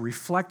called to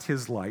reflect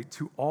His light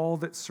to all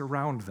that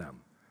surround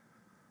them.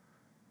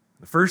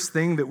 The first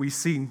thing that we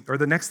see, or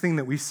the next thing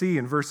that we see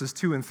in verses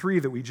 2 and 3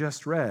 that we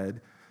just read,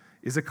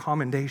 is a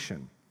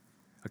commendation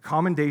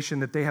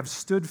that they have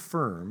stood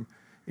firm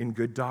in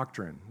good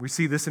doctrine. We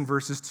see this in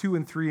verses 2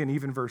 and 3 and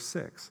even verse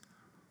 6.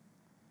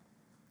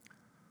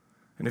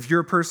 And if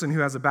you're a person who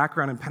has a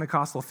background in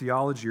Pentecostal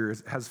theology or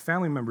has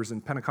family members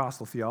in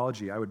Pentecostal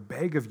theology, I would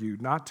beg of you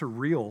not to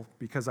reel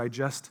because I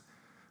just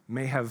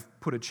may have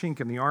put a chink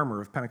in the armor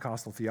of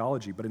Pentecostal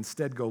theology, but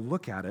instead go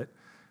look at it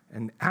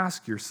and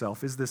ask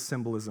yourself, is this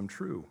symbolism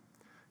true?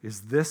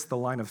 Is this the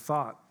line of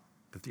thought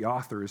that the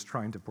author is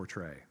trying to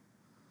portray?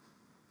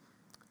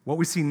 What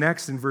we see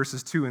next in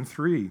verses 2 and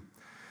 3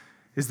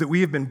 is that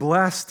we have been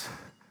blessed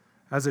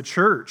as a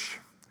church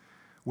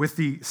with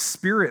the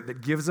Spirit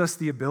that gives us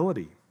the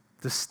ability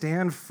to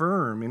stand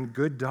firm in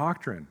good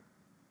doctrine.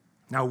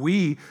 Now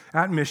we,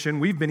 at Mission,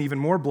 we've been even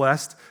more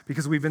blessed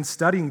because we've been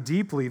studying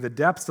deeply the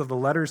depths of the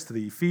letters to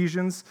the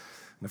Ephesians,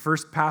 the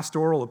first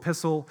pastoral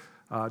epistle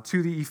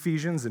to the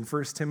Ephesians in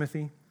 1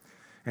 Timothy.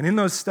 And in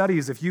those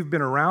studies, if you've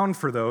been around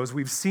for those,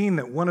 we've seen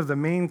that one of the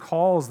main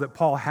calls that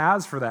Paul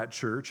has for that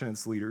church and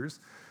its leaders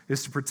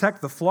is to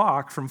protect the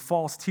flock from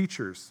false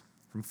teachers,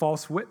 from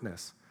false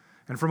witness,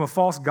 and from a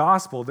false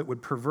gospel that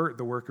would pervert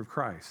the work of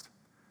Christ.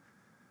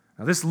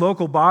 Now, this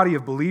local body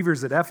of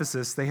believers at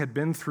Ephesus, they had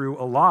been through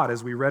a lot,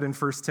 as we read in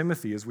 1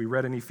 Timothy, as we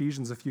read in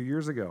Ephesians a few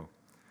years ago.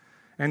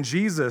 And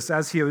Jesus,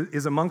 as He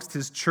is amongst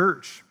His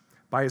church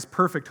by His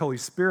perfect Holy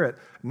Spirit,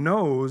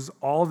 knows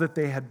all that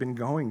they had been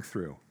going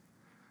through.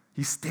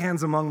 He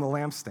stands among the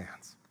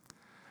lampstands,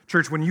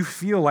 Church, when you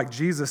feel like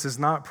Jesus is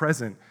not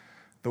present,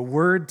 the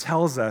Word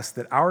tells us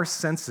that our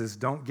senses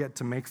don't get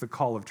to make the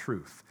call of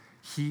truth.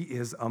 He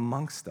is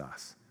amongst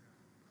us.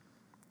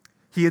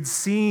 He had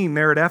seen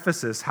there at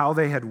Ephesus how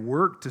they had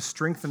worked to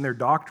strengthen their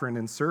doctrine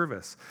and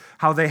service,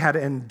 how they had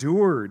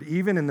endured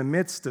even in the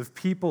midst of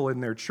people in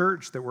their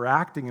church that were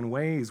acting in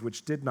ways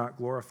which did not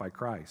glorify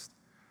Christ.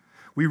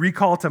 We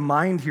recall to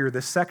mind here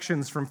the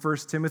sections from 1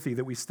 Timothy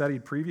that we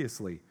studied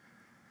previously.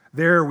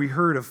 There we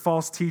heard of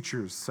false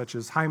teachers such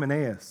as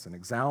Hymenaeus and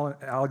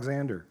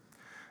Alexander,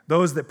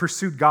 those that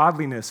pursued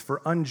godliness for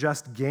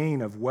unjust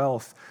gain of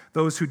wealth,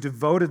 those who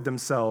devoted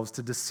themselves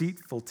to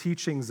deceitful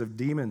teachings of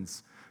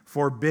demons,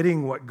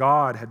 forbidding what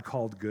God had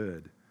called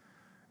good.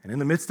 And in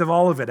the midst of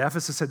all of it,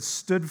 Ephesus had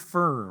stood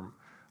firm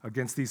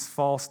against these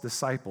false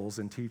disciples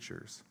and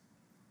teachers.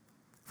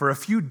 For a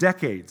few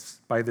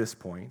decades by this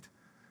point,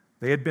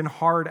 they had been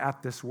hard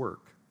at this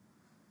work.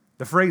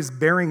 The phrase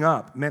bearing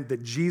up meant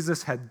that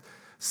Jesus had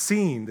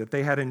seen that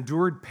they had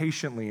endured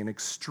patiently in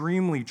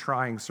extremely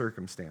trying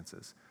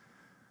circumstances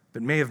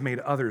that may have made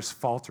others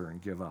falter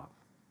and give up.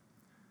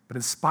 But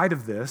in spite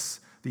of this,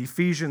 the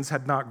Ephesians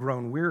had not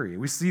grown weary.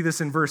 We see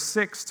this in verse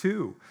 6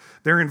 too.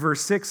 There in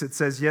verse 6 it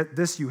says, "Yet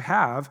this you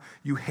have,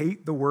 you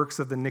hate the works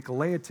of the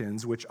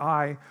Nicolaitans, which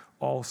I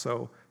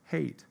also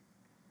hate."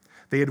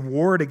 They had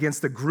warred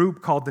against a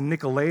group called the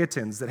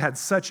Nicolaitans that had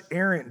such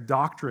errant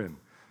doctrine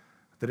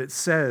that it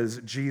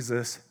says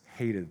Jesus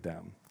hated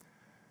them.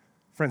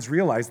 Friends,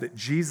 realize that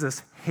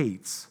Jesus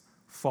hates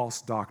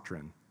false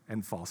doctrine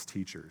and false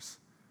teachers.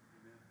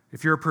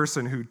 If you're a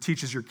person who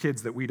teaches your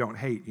kids that we don't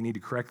hate, you need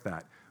to correct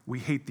that. We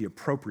hate the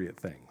appropriate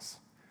things.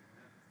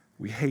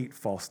 We hate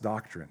false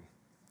doctrine.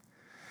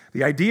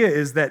 The idea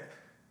is that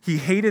he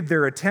hated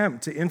their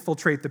attempt to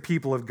infiltrate the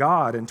people of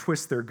God and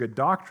twist their good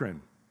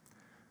doctrine.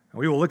 And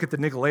we will look at the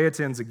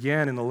Nicolaitans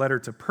again in the letter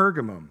to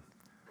Pergamum.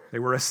 They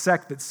were a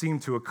sect that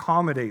seemed to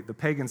accommodate the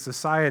pagan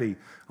society,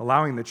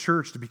 allowing the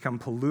church to become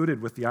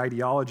polluted with the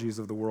ideologies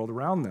of the world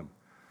around them.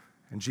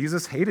 And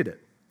Jesus hated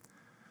it.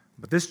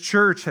 But this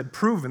church had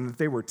proven that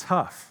they were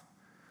tough.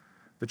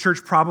 The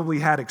church probably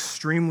had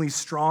extremely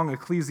strong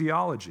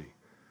ecclesiology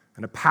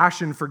and a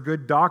passion for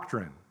good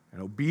doctrine and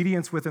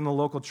obedience within the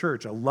local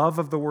church, a love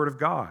of the Word of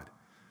God.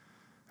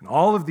 And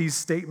all of these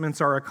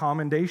statements are a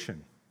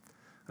commendation,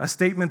 a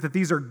statement that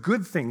these are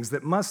good things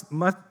that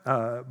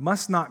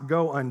must not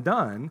go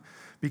undone,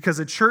 because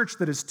a church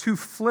that is too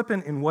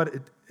flippant in what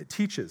it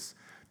teaches,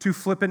 too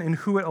flippant in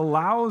who it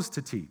allows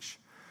to teach,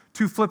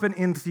 too flippant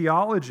in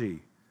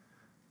theology,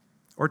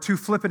 or too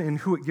flippant in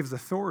who it gives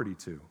authority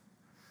to,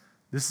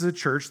 this is a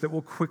church that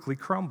will quickly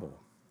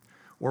crumble,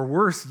 or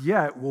worse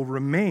yet, will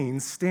remain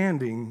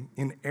standing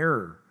in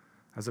error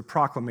as a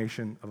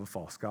proclamation of a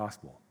false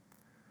gospel.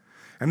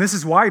 And this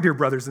is why, dear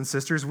brothers and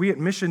sisters, we at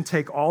Mission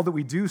take all that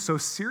we do so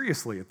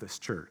seriously at this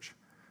church.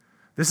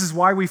 This is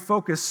why we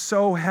focus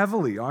so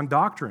heavily on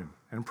doctrine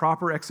and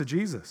proper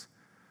exegesis.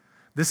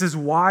 This is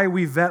why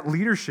we vet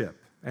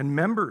leadership and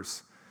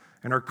members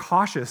and are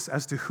cautious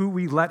as to who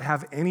we let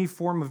have any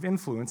form of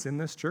influence in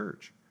this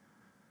church.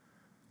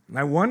 And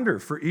I wonder,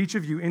 for each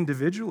of you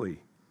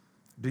individually,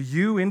 do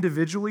you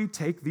individually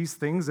take these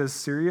things as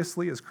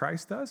seriously as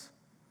Christ does?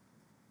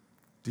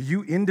 Do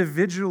you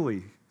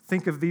individually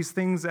think of these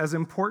things as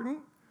important?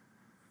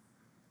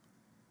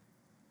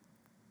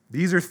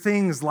 These are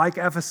things like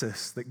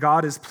Ephesus that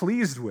God is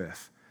pleased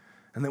with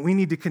and that we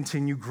need to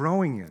continue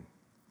growing in.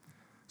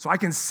 So I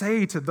can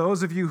say to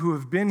those of you who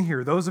have been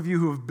here, those of you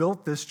who have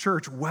built this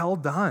church, well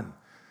done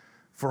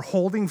for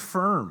holding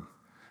firm.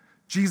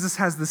 Jesus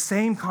has the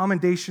same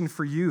commendation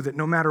for you, that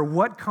no matter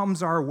what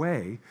comes our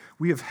way,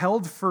 we have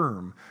held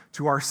firm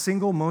to our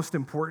single most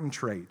important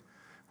trait,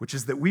 which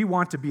is that we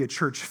want to be a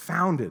church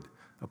founded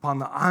upon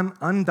the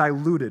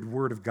undiluted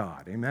Word of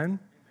God. Amen?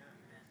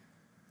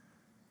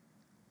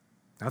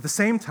 Now, at the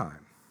same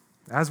time,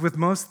 as with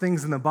most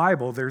things in the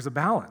Bible, there's a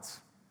balance.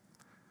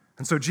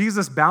 And so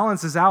Jesus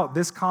balances out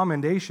this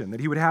commendation that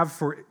he would have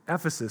for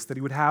Ephesus, that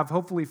he would have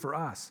hopefully for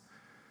us,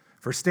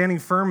 for standing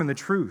firm in the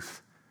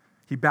truth.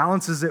 He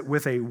balances it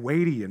with a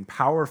weighty and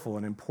powerful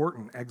and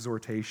important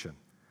exhortation.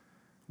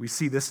 We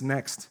see this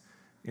next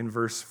in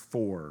verse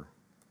 4,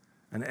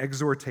 an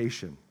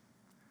exhortation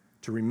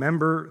to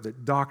remember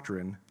that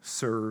doctrine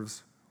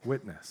serves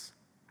witness.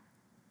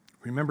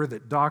 Remember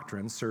that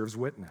doctrine serves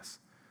witness.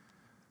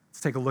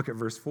 Let's take a look at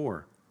verse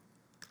 4.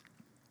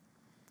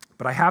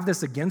 But I have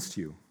this against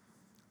you,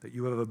 that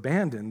you have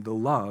abandoned the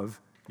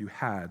love you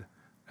had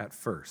at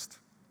first.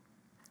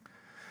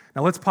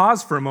 Now let's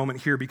pause for a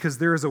moment here, because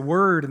there is a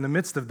word in the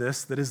midst of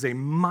this that is a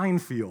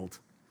minefield,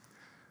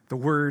 the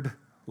word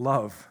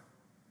love.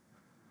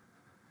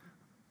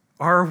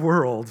 Our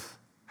world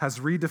has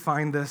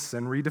redefined this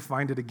and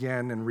redefined it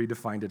again and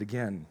redefined it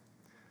again,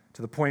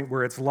 to the point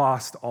where it's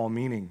lost all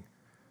meaning.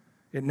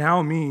 It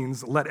now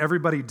means let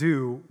everybody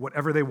do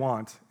whatever they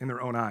want in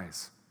their own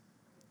eyes.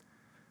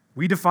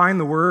 We define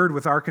the word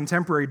with our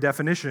contemporary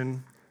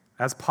definition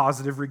as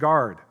positive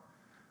regard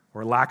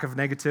or lack of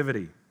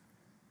negativity,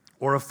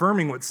 or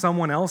affirming what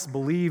someone else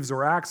believes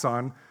or acts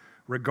on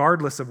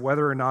regardless of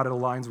whether or not it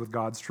aligns with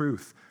God's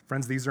truth.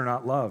 Friends, these are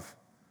not love.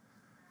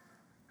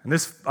 And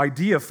this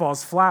idea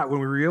falls flat when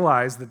we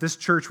realize that this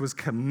church was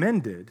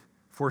commended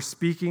for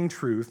speaking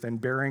truth and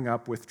bearing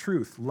up with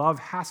truth. Love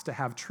has to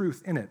have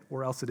truth in it,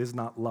 or else it is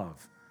not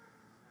love.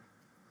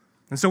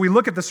 And so we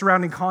look at the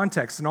surrounding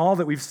context and all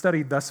that we've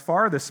studied thus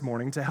far this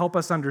morning to help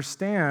us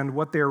understand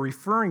what they're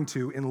referring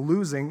to in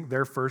losing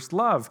their first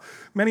love.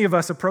 Many of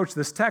us approach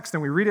this text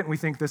and we read it and we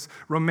think this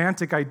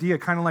romantic idea,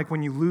 kind of like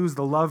when you lose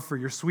the love for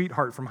your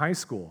sweetheart from high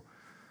school.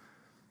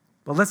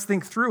 But let's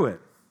think through it.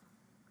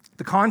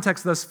 The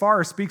context thus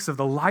far speaks of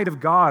the light of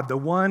God, the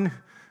one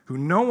who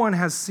no one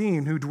has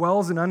seen, who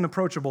dwells in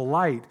unapproachable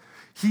light.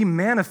 He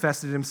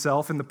manifested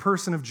himself in the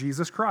person of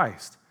Jesus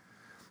Christ.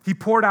 He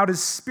poured out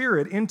his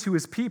Spirit into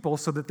his people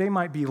so that they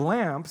might be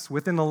lamps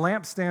within the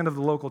lampstand of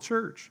the local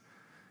church,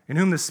 in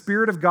whom the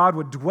Spirit of God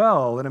would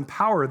dwell and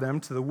empower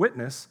them to the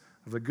witness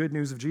of the good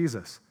news of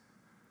Jesus.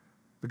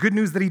 The good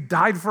news that he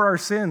died for our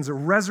sins,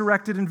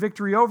 resurrected in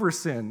victory over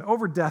sin,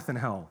 over death and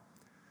hell,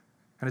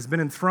 and has been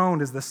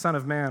enthroned as the Son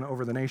of Man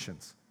over the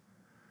nations.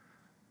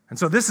 And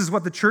so this is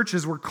what the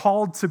churches were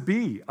called to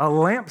be, a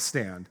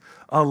lampstand,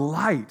 a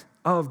light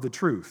of the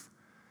truth.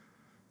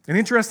 And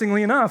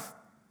interestingly enough,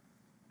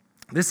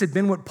 this had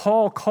been what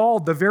Paul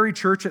called the very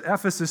church at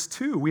Ephesus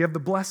too. We have the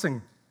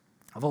blessing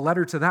of a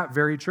letter to that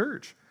very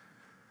church.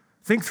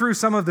 Think through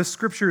some of the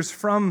scriptures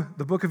from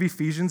the book of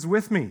Ephesians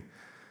with me.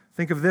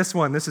 Think of this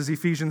one. This is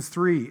Ephesians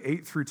 3,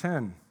 8 through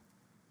 10.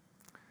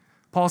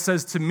 Paul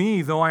says, "To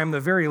me, though I am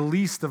the very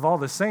least of all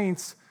the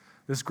saints,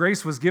 this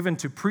grace was given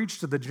to preach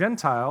to the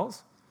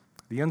Gentiles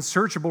the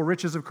unsearchable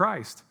riches of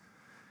Christ,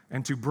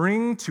 and to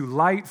bring to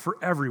light for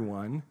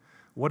everyone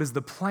what is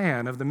the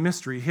plan of the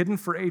mystery hidden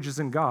for ages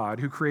in God,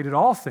 who created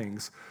all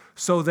things,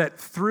 so that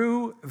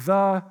through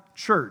the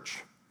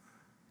church,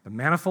 the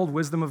manifold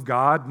wisdom of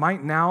God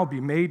might now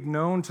be made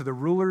known to the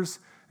rulers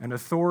and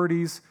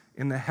authorities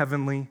in the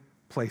heavenly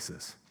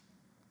places."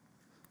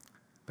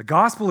 The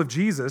gospel of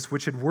Jesus,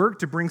 which had worked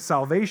to bring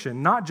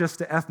salvation not just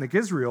to ethnic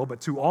Israel,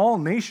 but to all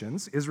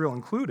nations, Israel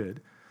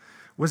included,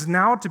 was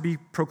now to be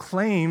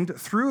proclaimed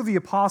through the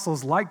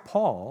apostles like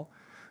Paul,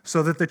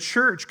 so that the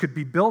church could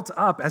be built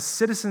up as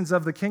citizens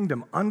of the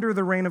kingdom under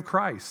the reign of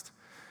Christ.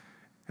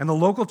 And the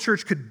local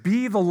church could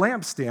be the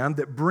lampstand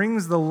that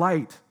brings to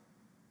light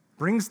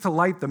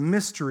the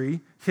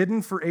mystery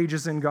hidden for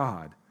ages in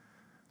God,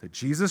 that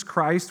Jesus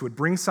Christ would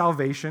bring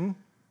salvation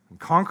and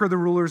conquer the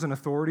rulers and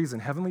authorities in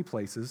heavenly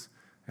places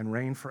and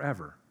reign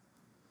forever.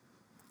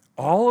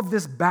 All of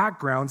this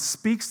background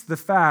speaks to the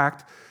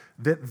fact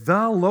that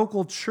the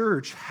local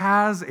church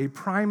has a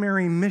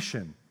primary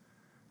mission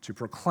to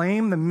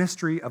proclaim the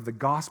mystery of the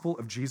gospel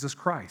of Jesus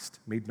Christ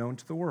made known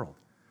to the world.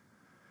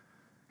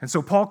 And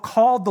so Paul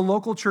called the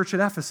local church at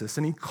Ephesus,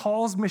 and he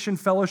calls Mission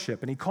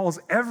Fellowship, and he calls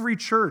every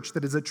church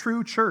that is a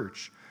true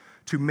church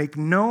to make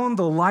known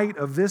the light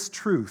of this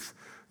truth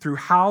through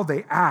how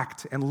they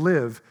act and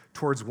live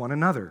towards one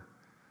another.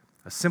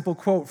 A simple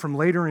quote from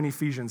later in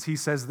Ephesians, he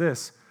says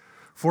this,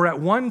 "For at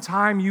one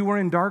time you were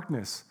in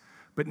darkness,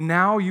 but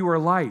now you are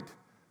light.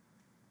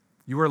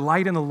 You are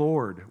light in the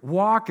Lord.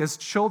 Walk as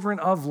children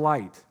of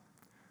light,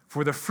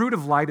 for the fruit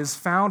of light is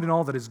found in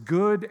all that is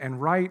good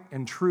and right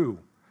and true.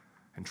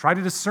 And try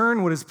to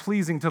discern what is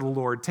pleasing to the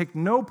Lord. Take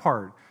no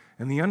part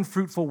in the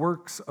unfruitful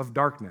works of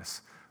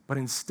darkness, but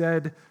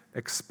instead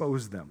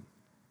expose them."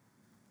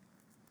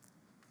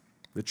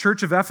 The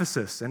church of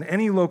Ephesus and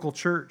any local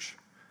church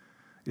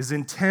is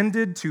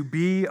intended to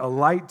be a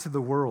light to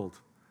the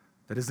world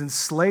that is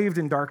enslaved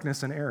in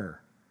darkness and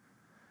error.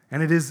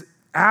 And it is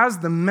as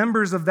the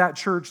members of that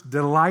church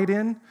delight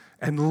in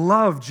and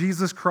love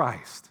Jesus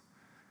Christ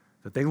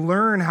that they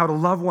learn how to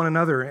love one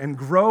another and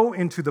grow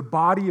into the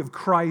body of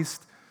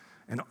Christ.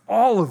 And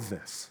all of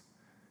this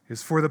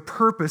is for the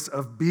purpose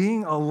of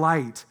being a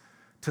light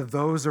to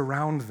those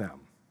around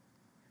them.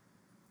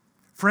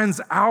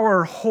 Friends,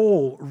 our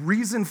whole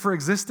reason for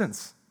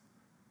existence,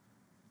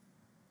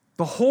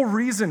 the whole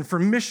reason for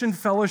Mission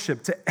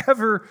Fellowship to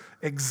ever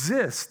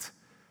exist,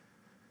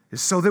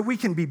 is so that we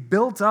can be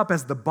built up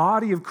as the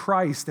body of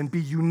Christ and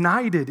be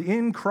united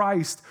in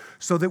Christ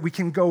so that we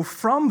can go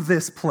from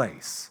this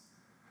place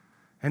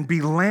and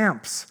be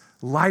lamps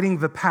lighting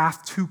the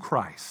path to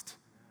Christ.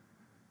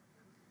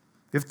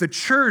 If the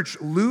church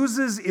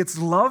loses its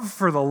love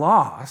for the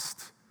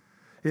lost,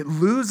 it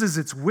loses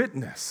its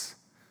witness.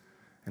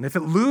 And if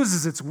it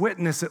loses its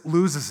witness, it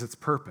loses its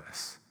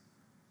purpose.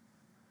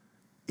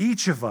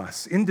 Each of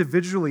us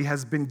individually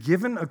has been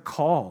given a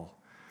call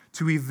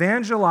to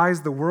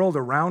evangelize the world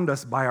around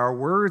us by our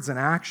words and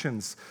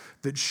actions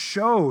that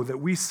show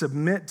that we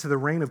submit to the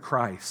reign of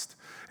Christ,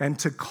 and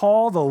to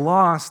call the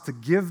lost to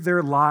give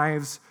their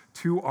lives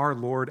to our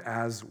Lord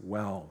as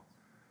well.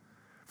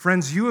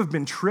 Friends, you have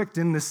been tricked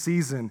in this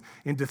season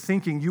into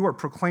thinking you are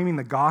proclaiming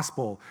the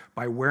gospel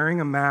by wearing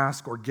a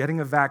mask or getting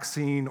a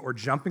vaccine or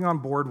jumping on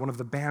board one of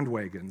the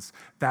bandwagons.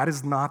 That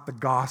is not the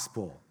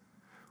gospel.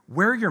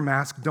 Wear your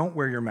mask, don't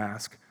wear your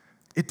mask.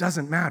 It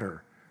doesn't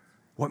matter.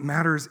 What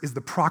matters is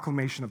the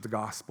proclamation of the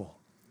gospel.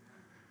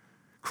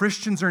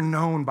 Christians are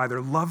known by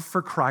their love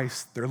for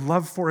Christ, their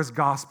love for his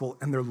gospel,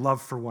 and their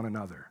love for one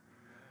another.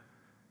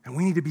 And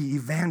we need to be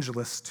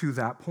evangelists to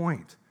that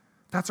point.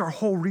 That's our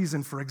whole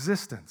reason for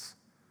existence.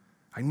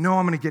 I know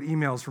I'm going to get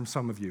emails from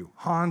some of you.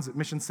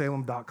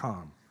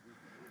 Hans@missionsalem.com.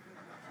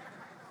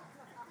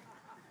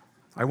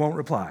 I won't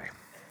reply.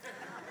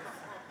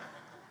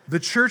 The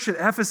church at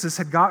Ephesus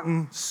had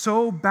gotten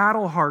so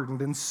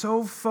battle-hardened and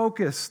so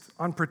focused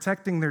on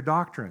protecting their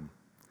doctrine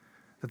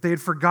that they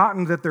had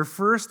forgotten that their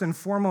first and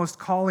foremost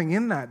calling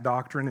in that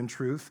doctrine and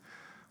truth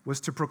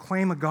was to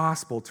proclaim a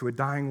gospel to a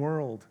dying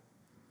world.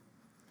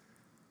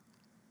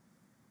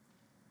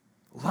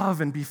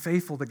 Love and be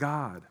faithful to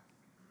God.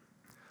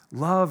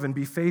 Love and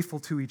be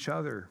faithful to each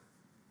other.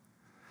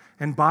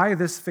 And by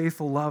this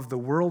faithful love, the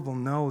world will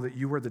know that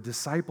you are the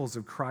disciples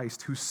of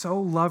Christ, who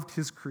so loved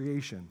his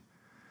creation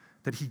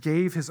that he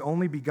gave his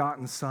only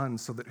begotten Son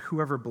so that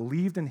whoever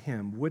believed in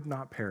him would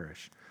not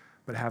perish,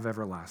 but have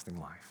everlasting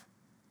life.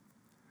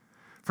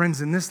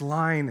 Friends, in this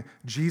line,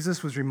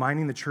 Jesus was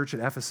reminding the church at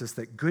Ephesus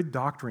that good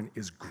doctrine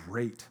is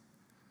great,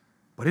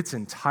 but its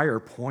entire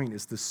point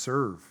is to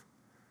serve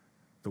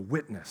the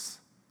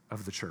witness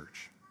of the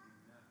church.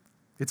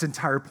 Its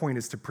entire point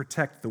is to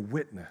protect the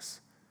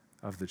witness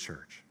of the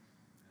church.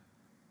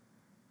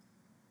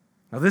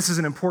 Now, this is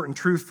an important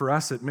truth for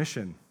us at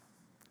Mission.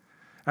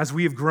 As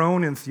we have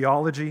grown in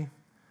theology,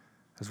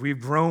 as we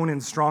have grown in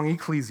strong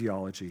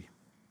ecclesiology,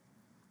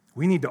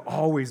 we need to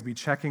always be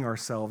checking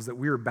ourselves that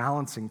we are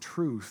balancing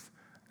truth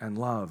and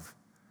love.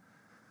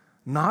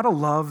 Not a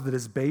love that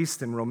is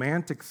based in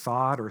romantic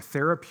thought or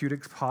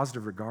therapeutic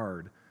positive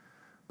regard,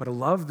 but a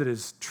love that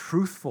is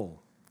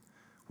truthful,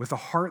 with a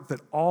heart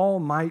that all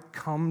might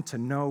come to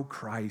know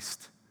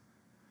Christ.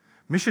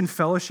 Mission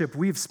Fellowship,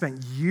 we have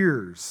spent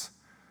years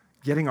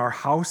getting our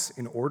house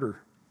in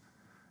order.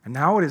 And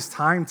now it is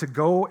time to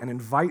go and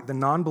invite the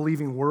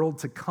non-believing world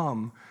to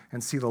come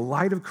and see the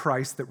light of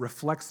Christ that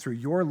reflects through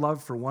your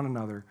love for one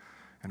another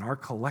and our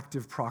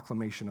collective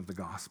proclamation of the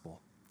gospel.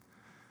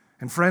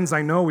 And friends,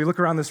 I know we look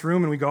around this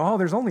room and we go, oh,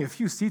 there's only a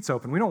few seats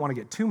open. We don't want to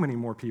get too many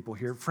more people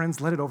here. Friends,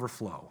 let it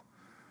overflow.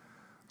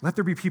 Let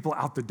there be people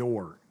out the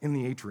door, in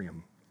the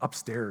atrium,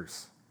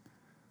 upstairs.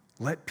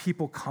 Let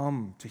people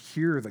come to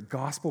hear the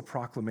gospel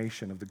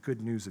proclamation of the good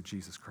news of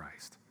Jesus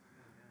Christ.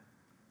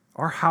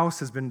 Our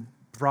house has been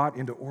brought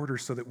into order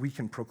so that we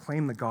can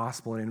proclaim the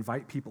gospel and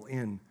invite people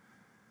in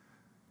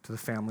to the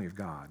family of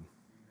God.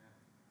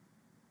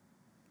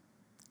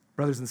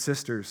 Brothers and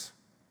sisters,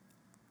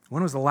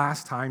 when was the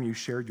last time you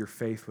shared your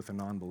faith with a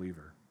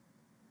non-believer?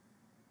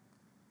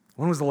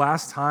 When was the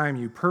last time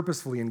you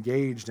purposefully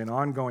engaged in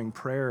ongoing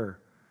prayer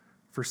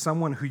for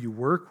someone who you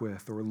work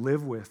with or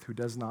live with who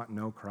does not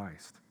know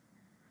Christ?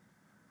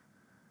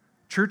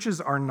 Churches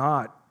are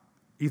not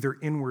either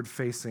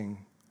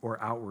inward-facing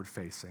or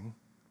outward-facing.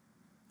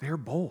 They are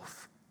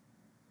both.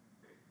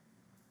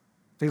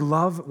 They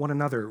love one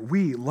another.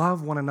 We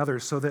love one another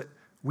so that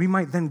we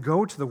might then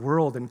go to the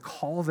world and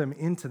call them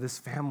into this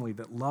family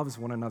that loves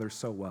one another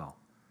so well.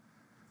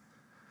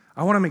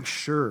 I want to make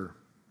sure,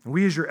 and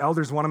we as your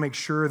elders want to make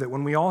sure that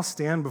when we all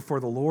stand before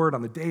the Lord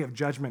on the day of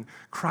judgment,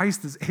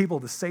 Christ is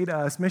able to say to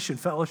us, Mission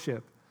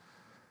Fellowship,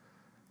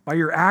 by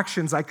your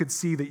actions I could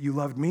see that you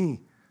loved me,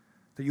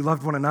 that you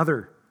loved one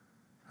another,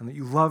 and that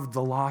you loved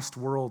the lost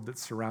world that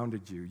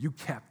surrounded you. You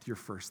kept your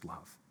first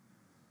love.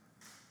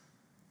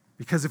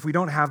 Because if we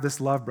don't have this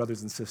love,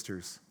 brothers and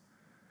sisters,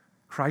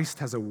 Christ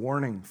has a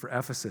warning for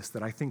Ephesus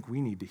that I think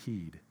we need to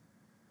heed.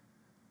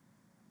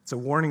 It's a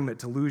warning that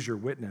to lose your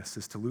witness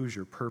is to lose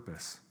your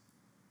purpose.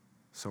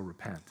 So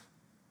repent.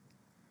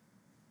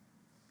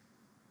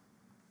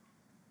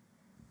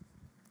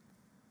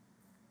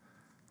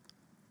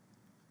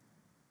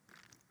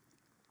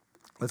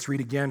 Let's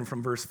read again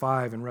from verse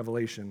 5 in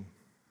Revelation.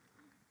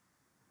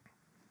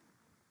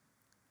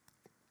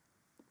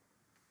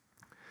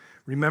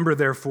 Remember,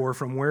 therefore,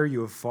 from where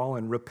you have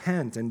fallen,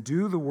 repent and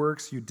do the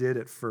works you did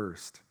at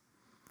first.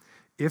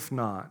 If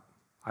not,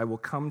 I will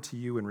come to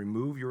you and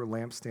remove your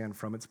lampstand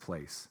from its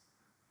place,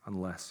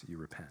 unless you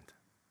repent.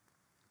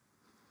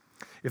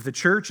 If the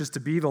church is to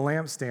be the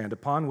lampstand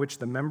upon which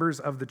the members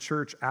of the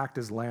church act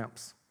as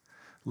lamps,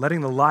 letting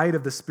the light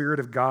of the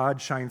Spirit of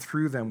God shine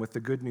through them with the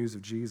good news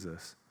of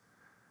Jesus,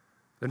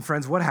 then,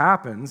 friends, what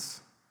happens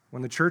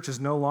when the church is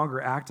no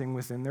longer acting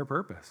within their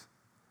purpose?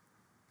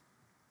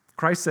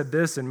 Christ said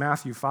this in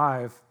Matthew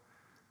 5,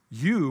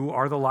 you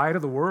are the light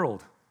of the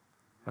world.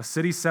 A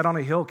city set on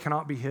a hill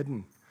cannot be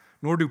hidden,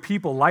 nor do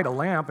people light a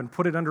lamp and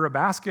put it under a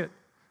basket,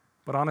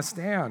 but on a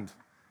stand,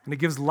 and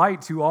it gives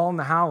light to all in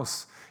the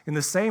house. In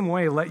the same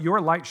way, let your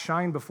light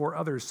shine before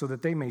others so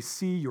that they may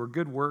see your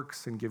good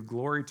works and give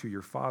glory to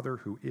your Father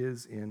who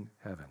is in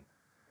heaven.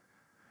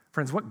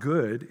 Friends, what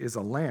good is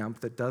a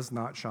lamp that does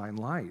not shine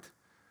light?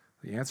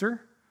 The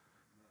answer?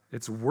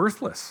 It's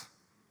worthless.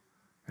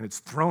 And it's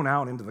thrown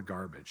out into the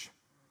garbage.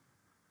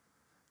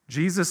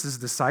 Jesus'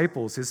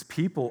 disciples, his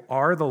people,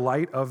 are the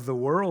light of the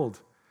world.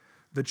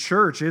 The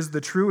church is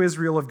the true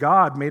Israel of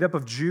God, made up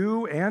of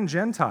Jew and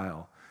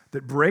Gentile,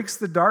 that breaks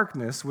the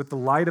darkness with the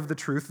light of the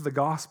truth of the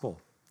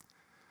gospel.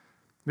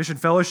 Mission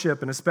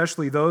Fellowship, and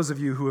especially those of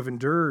you who have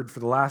endured for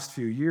the last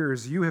few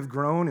years, you have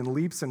grown in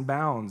leaps and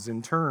bounds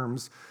in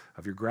terms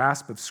of your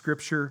grasp of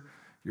Scripture,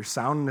 your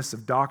soundness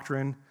of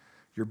doctrine,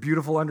 your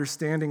beautiful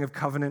understanding of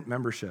covenant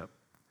membership.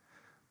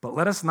 But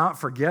let us not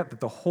forget that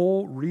the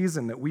whole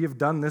reason that we have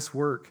done this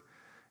work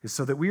is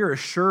so that we are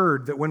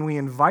assured that when we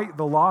invite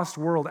the lost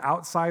world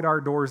outside our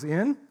doors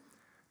in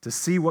to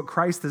see what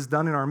Christ has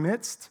done in our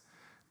midst,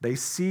 they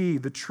see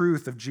the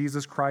truth of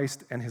Jesus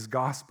Christ and his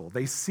gospel.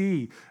 They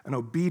see an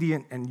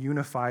obedient and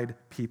unified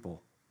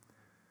people.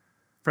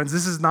 Friends,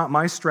 this is not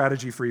my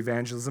strategy for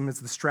evangelism. It's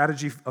the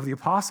strategy of the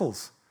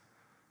apostles.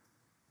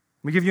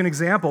 Let me give you an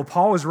example.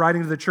 Paul was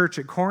writing to the church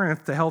at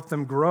Corinth to help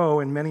them grow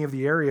in many of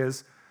the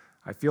areas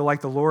I feel like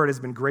the Lord has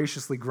been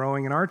graciously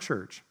growing in our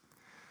church.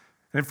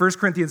 And in 1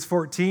 Corinthians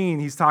 14,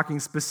 he's talking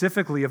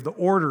specifically of the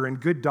order and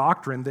good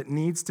doctrine that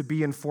needs to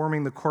be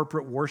informing the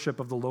corporate worship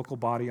of the local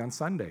body on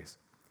Sundays.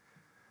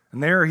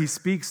 And there he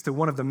speaks to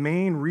one of the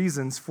main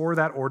reasons for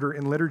that order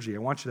in liturgy. I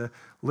want you to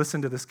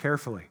listen to this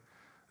carefully.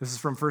 This is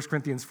from 1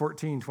 Corinthians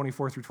 14,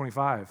 24 through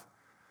 25.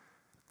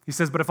 He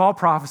says, "But if all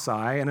prophesy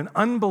and an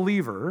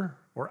unbeliever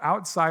or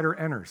outsider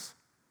enters,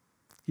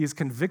 he is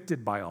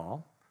convicted by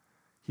all,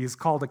 he is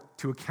called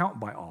to account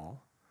by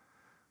all.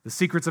 The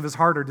secrets of his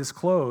heart are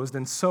disclosed,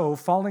 and so,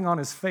 falling on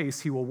his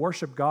face, he will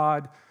worship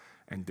God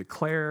and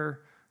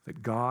declare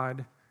that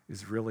God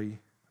is really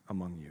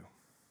among you."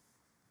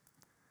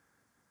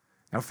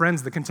 Now,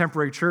 friends, the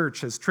contemporary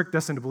church has tricked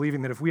us into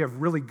believing that if we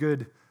have really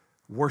good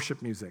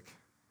worship music,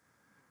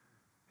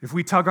 if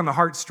we tug on the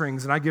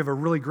heartstrings and I give a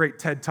really great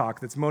TED talk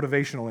that's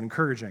motivational and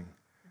encouraging,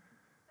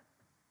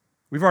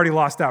 we've already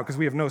lost out because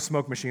we have no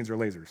smoke machines or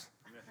lasers.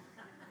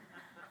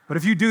 But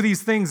if you do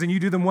these things and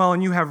you do them well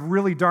and you have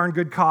really darn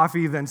good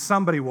coffee, then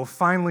somebody will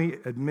finally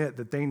admit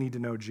that they need to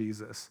know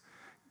Jesus.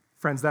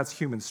 Friends, that's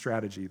human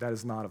strategy. That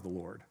is not of the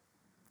Lord.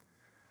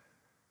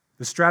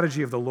 The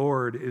strategy of the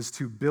Lord is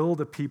to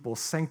build a people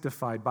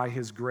sanctified by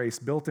his grace,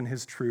 built in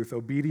his truth,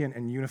 obedient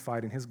and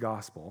unified in his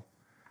gospel.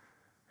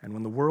 And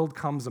when the world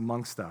comes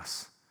amongst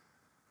us,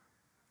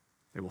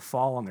 they will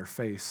fall on their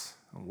face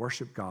and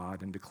worship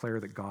God and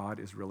declare that God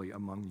is really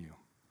among you.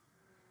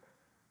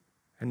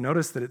 And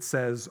notice that it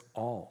says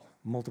all,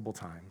 multiple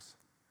times.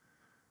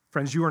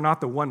 Friends, you are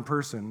not the one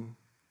person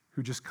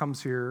who just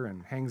comes here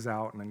and hangs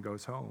out and then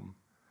goes home.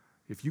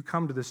 If you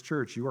come to this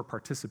church, you are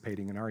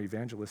participating in our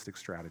evangelistic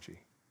strategy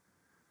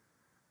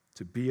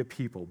to be a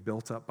people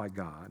built up by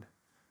God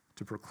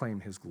to proclaim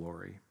his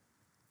glory.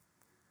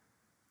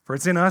 For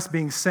it's in us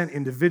being sent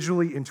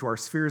individually into our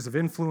spheres of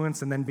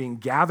influence and then being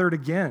gathered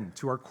again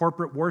to our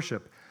corporate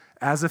worship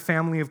as a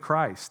family of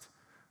Christ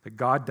that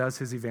God does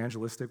his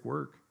evangelistic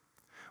work.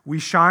 We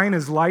shine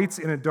as lights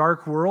in a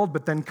dark world,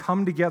 but then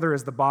come together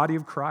as the body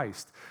of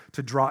Christ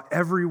to draw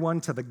everyone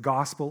to the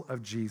gospel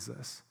of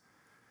Jesus.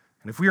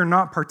 And if we are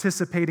not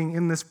participating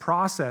in this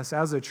process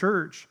as a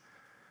church,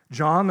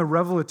 John the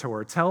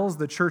Revelator tells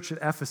the church at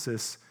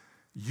Ephesus,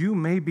 you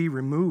may be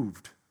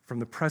removed from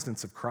the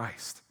presence of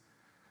Christ.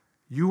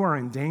 You are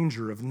in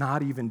danger of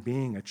not even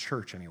being a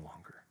church any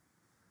longer.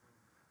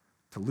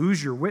 To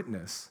lose your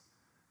witness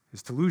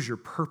is to lose your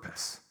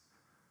purpose,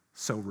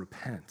 so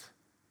repent.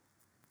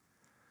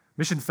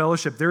 Mission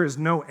Fellowship, there is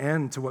no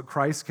end to what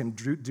Christ can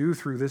do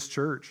through this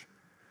church.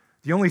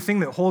 The only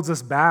thing that holds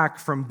us back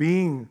from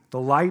being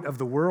the light of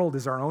the world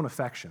is our own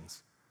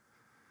affections.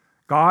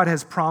 God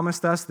has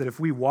promised us that if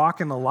we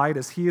walk in the light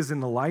as he is in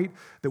the light,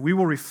 that we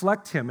will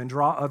reflect him and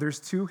draw others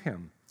to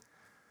him.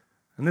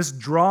 And this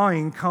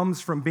drawing comes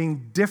from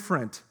being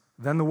different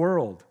than the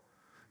world,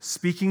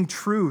 speaking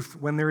truth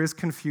when there is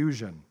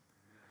confusion,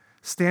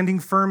 standing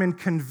firm in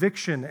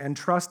conviction and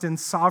trust in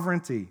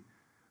sovereignty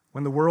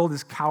when the world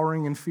is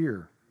cowering in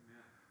fear,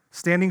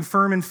 standing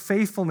firm in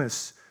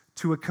faithfulness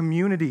to a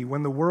community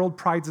when the world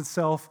prides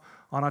itself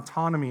on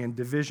autonomy and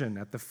division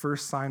at the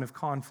first sign of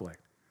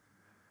conflict,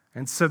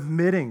 and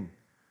submitting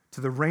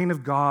to the reign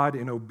of God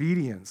in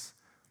obedience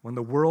when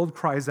the world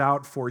cries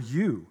out for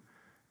you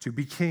to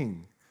be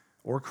king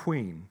or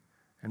queen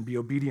and be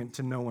obedient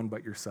to no one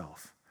but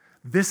yourself.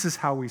 This is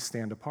how we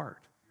stand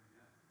apart.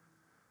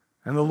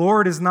 And the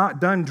Lord is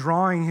not done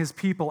drawing his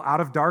people out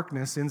of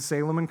darkness in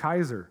Salem and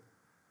Kaiser.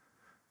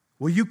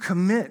 Will you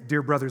commit,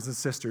 dear brothers and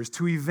sisters,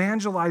 to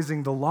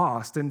evangelizing the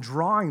lost and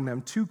drawing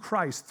them to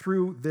Christ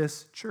through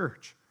this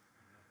church?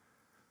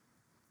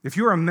 If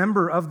you're a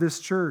member of this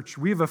church,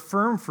 we have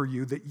affirmed for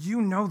you that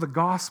you know the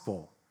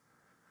gospel.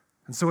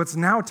 And so it's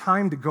now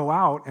time to go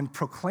out and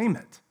proclaim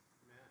it.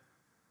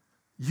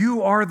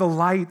 You are the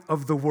light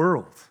of the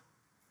world.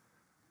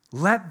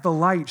 Let the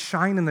light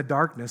shine in the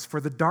darkness,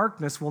 for the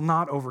darkness will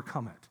not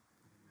overcome it.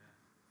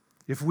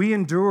 If we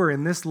endure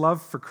in this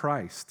love for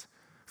Christ,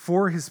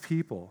 for his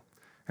people,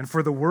 and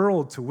for the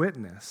world to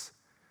witness,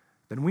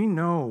 then we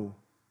know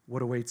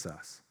what awaits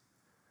us.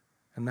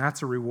 And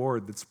that's a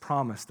reward that's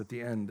promised at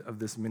the end of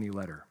this mini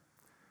letter.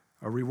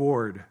 A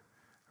reward,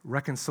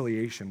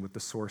 reconciliation with the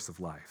source of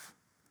life.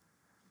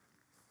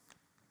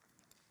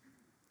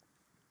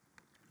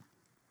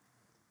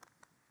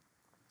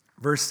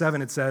 Verse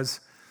 7, it says,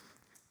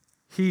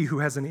 He who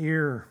has an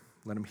ear,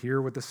 let him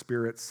hear what the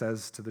Spirit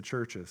says to the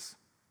churches.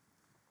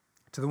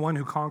 To the one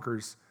who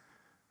conquers,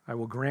 I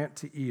will grant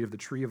to eat of the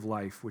tree of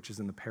life, which is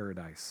in the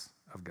paradise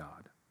of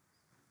God.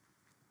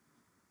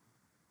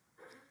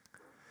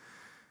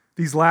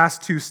 These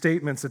last two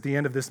statements at the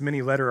end of this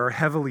mini letter are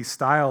heavily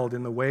styled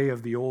in the way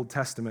of the Old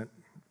Testament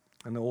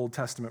and the Old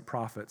Testament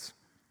prophets.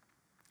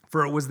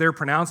 For it was their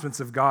pronouncements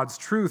of God's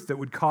truth that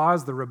would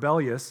cause the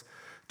rebellious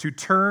to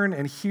turn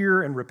and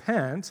hear and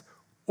repent,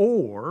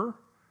 or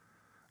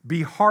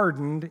be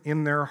hardened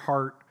in their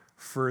heart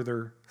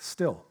further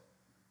still.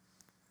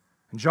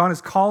 And John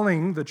is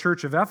calling the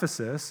church of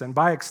Ephesus, and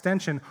by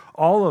extension,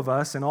 all of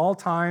us in all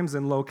times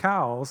and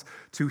locales,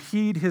 to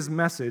heed his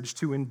message,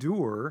 to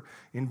endure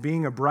in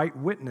being a bright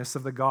witness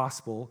of the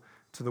gospel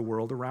to the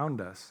world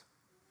around us.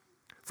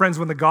 Friends,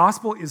 when the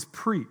gospel is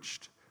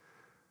preached,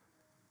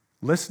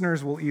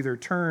 listeners will either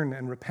turn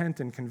and repent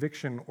in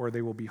conviction, or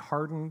they will be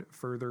hardened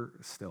further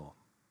still.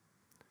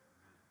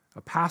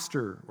 A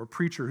pastor or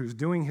preacher who's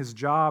doing his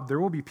job, there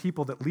will be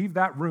people that leave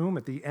that room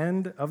at the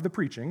end of the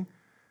preaching,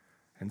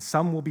 and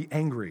some will be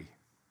angry,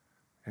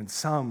 and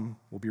some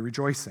will be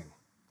rejoicing.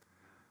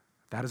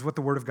 That is what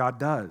the Word of God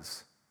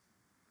does.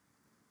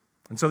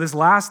 And so this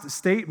last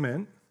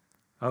statement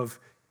of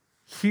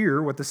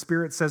hear what the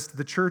Spirit says to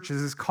the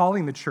churches is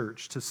calling the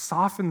church to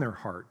soften their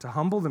heart, to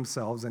humble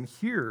themselves, and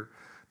hear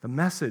the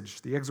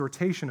message, the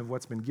exhortation of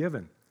what's been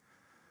given.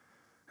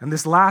 And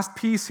this last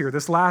piece here,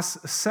 this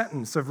last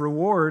sentence of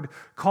reward,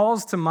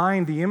 calls to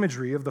mind the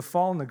imagery of the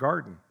fall in the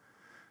garden.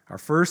 Our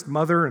first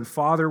mother and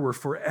father were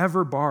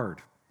forever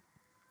barred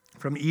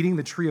from eating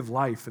the tree of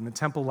life in the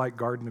temple-like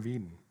Garden of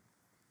Eden.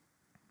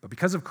 But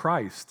because of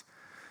Christ,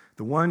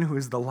 the one who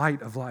is the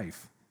light of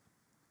life,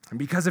 and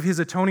because of his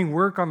atoning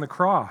work on the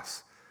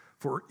cross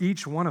for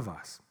each one of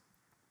us,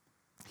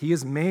 he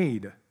has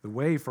made the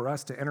way for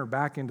us to enter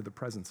back into the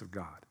presence of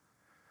God.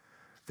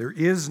 There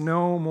is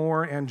no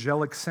more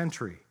angelic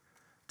sentry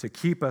to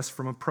keep us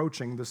from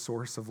approaching the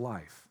source of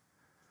life.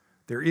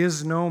 There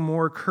is no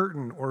more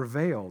curtain or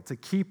veil to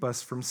keep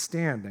us from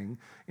standing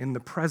in the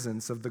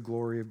presence of the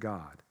glory of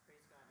God.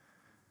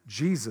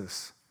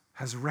 Jesus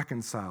has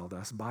reconciled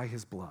us by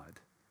his blood.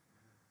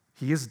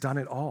 He has done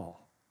it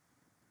all,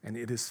 and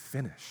it is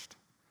finished.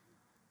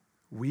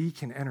 We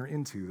can enter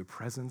into the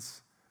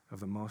presence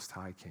of the Most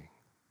High King.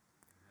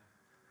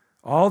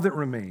 All that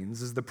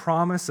remains is the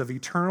promise of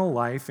eternal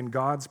life in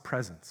God's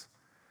presence.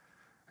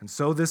 And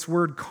so this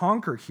word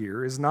conquer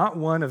here is not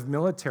one of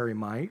military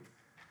might,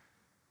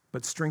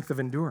 but strength of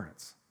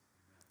endurance.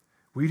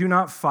 We do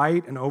not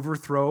fight and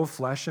overthrow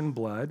flesh and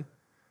blood,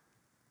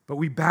 but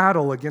we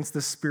battle against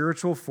the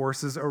spiritual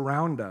forces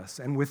around us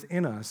and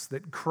within us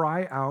that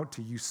cry out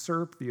to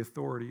usurp the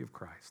authority of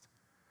Christ.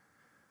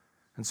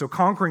 And so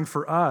conquering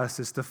for us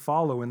is to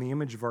follow in the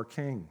image of our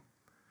King,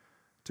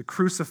 to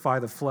crucify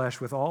the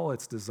flesh with all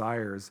its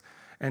desires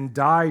and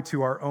die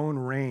to our own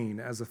reign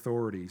as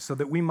authority, so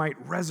that we might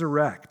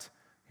resurrect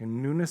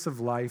in newness of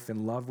life,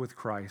 in love with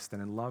Christ,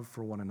 and in love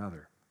for one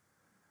another.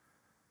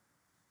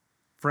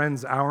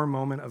 Friends, our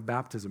moment of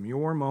baptism,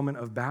 your moment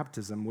of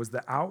baptism, was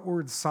the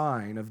outward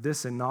sign of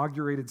this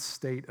inaugurated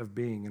state of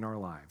being in our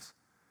lives.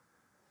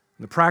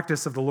 And the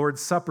practice of the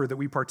Lord's Supper that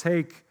we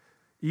partake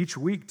each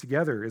week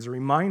together is a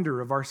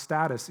reminder of our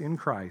status in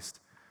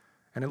Christ,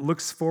 and it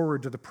looks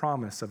forward to the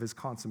promise of his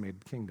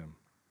consummated kingdom.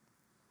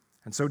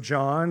 And so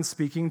John,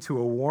 speaking to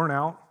a worn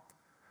out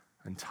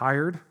and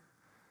tired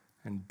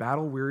and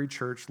battle-weary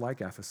church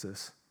like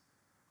Ephesus,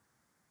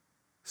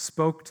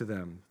 spoke to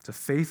them to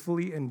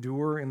faithfully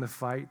endure in the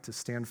fight, to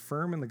stand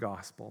firm in the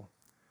gospel,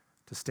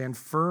 to stand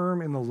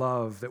firm in the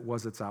love that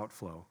was its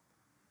outflow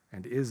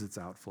and is its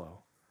outflow,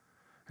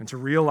 and to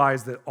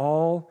realize that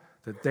all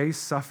that they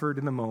suffered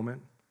in the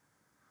moment,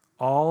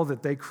 all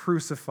that they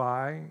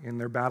crucify in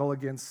their battle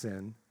against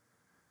sin,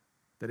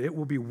 that it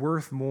will be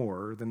worth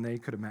more than they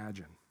could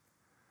imagine.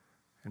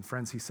 And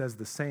friends, he says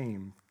the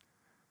same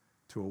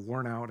to a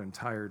worn out and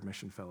tired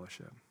mission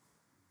fellowship.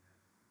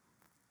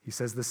 He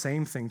says the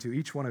same thing to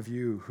each one of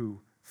you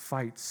who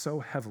fight so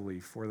heavily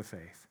for the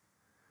faith,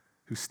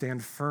 who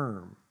stand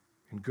firm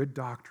in good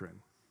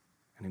doctrine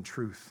and in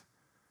truth,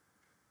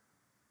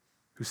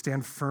 who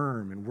stand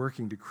firm in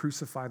working to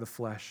crucify the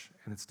flesh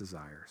and its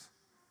desires.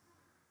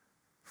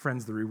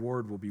 Friends, the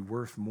reward will be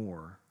worth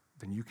more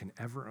than you can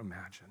ever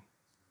imagine.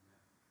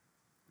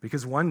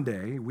 Because one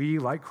day, we,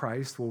 like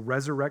Christ, will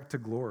resurrect to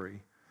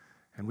glory,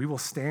 and we will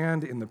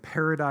stand in the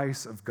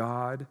paradise of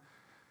God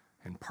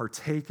and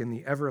partake in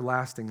the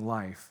everlasting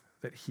life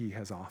that he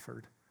has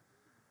offered.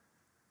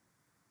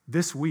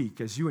 This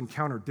week, as you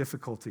encounter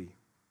difficulty,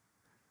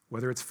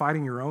 whether it's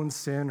fighting your own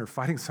sin or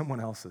fighting someone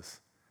else's,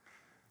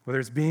 whether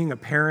it's being a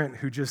parent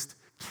who just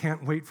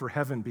can't wait for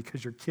heaven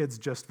because your kids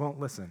just won't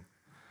listen,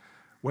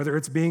 whether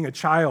it's being a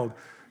child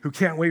who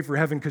can't wait for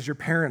heaven because your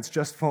parents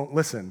just won't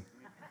listen,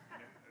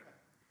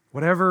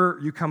 whatever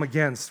you come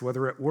against,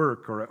 whether at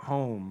work or at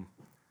home,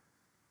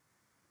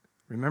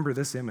 remember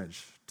this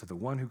image: to the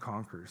one who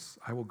conquers,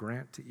 I will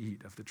grant to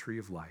eat of the tree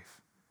of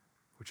life,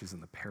 which is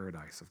in the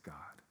paradise of God.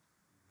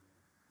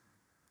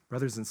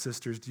 Brothers and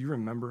sisters, do you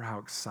remember how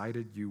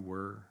excited you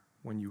were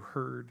when you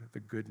heard the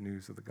good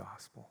news of the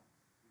gospel?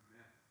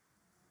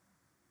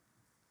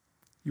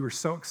 You were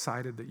so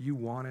excited that you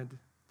wanted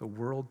the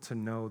world to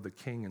know the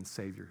King and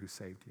Savior who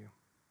saved you.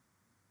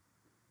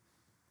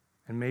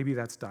 And maybe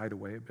that's died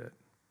away a bit.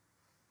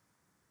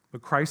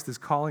 But Christ is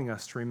calling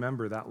us to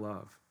remember that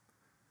love.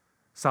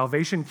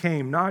 Salvation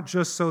came not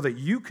just so that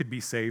you could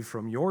be saved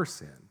from your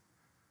sin,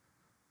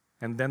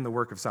 and then the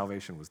work of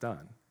salvation was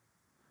done,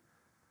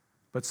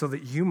 but so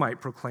that you might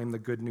proclaim the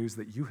good news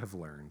that you have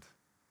learned,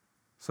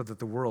 so that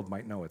the world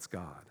might know it's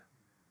God.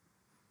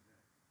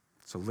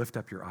 So lift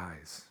up your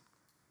eyes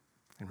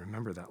and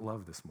remember that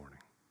love this morning.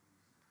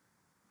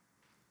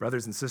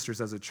 Brothers and sisters,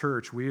 as a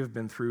church, we have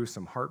been through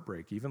some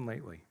heartbreak, even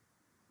lately.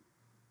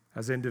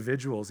 As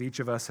individuals,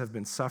 each of us have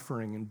been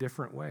suffering in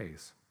different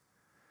ways.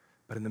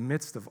 But in the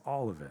midst of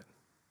all of it,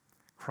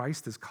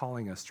 Christ is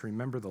calling us to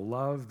remember the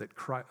love that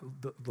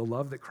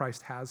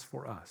Christ has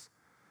for us,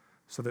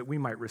 so that we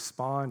might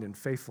respond in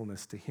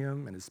faithfulness to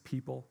him and his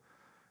people,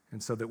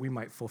 and so that we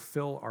might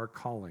fulfill our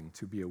calling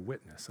to be a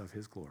witness of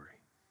his glory.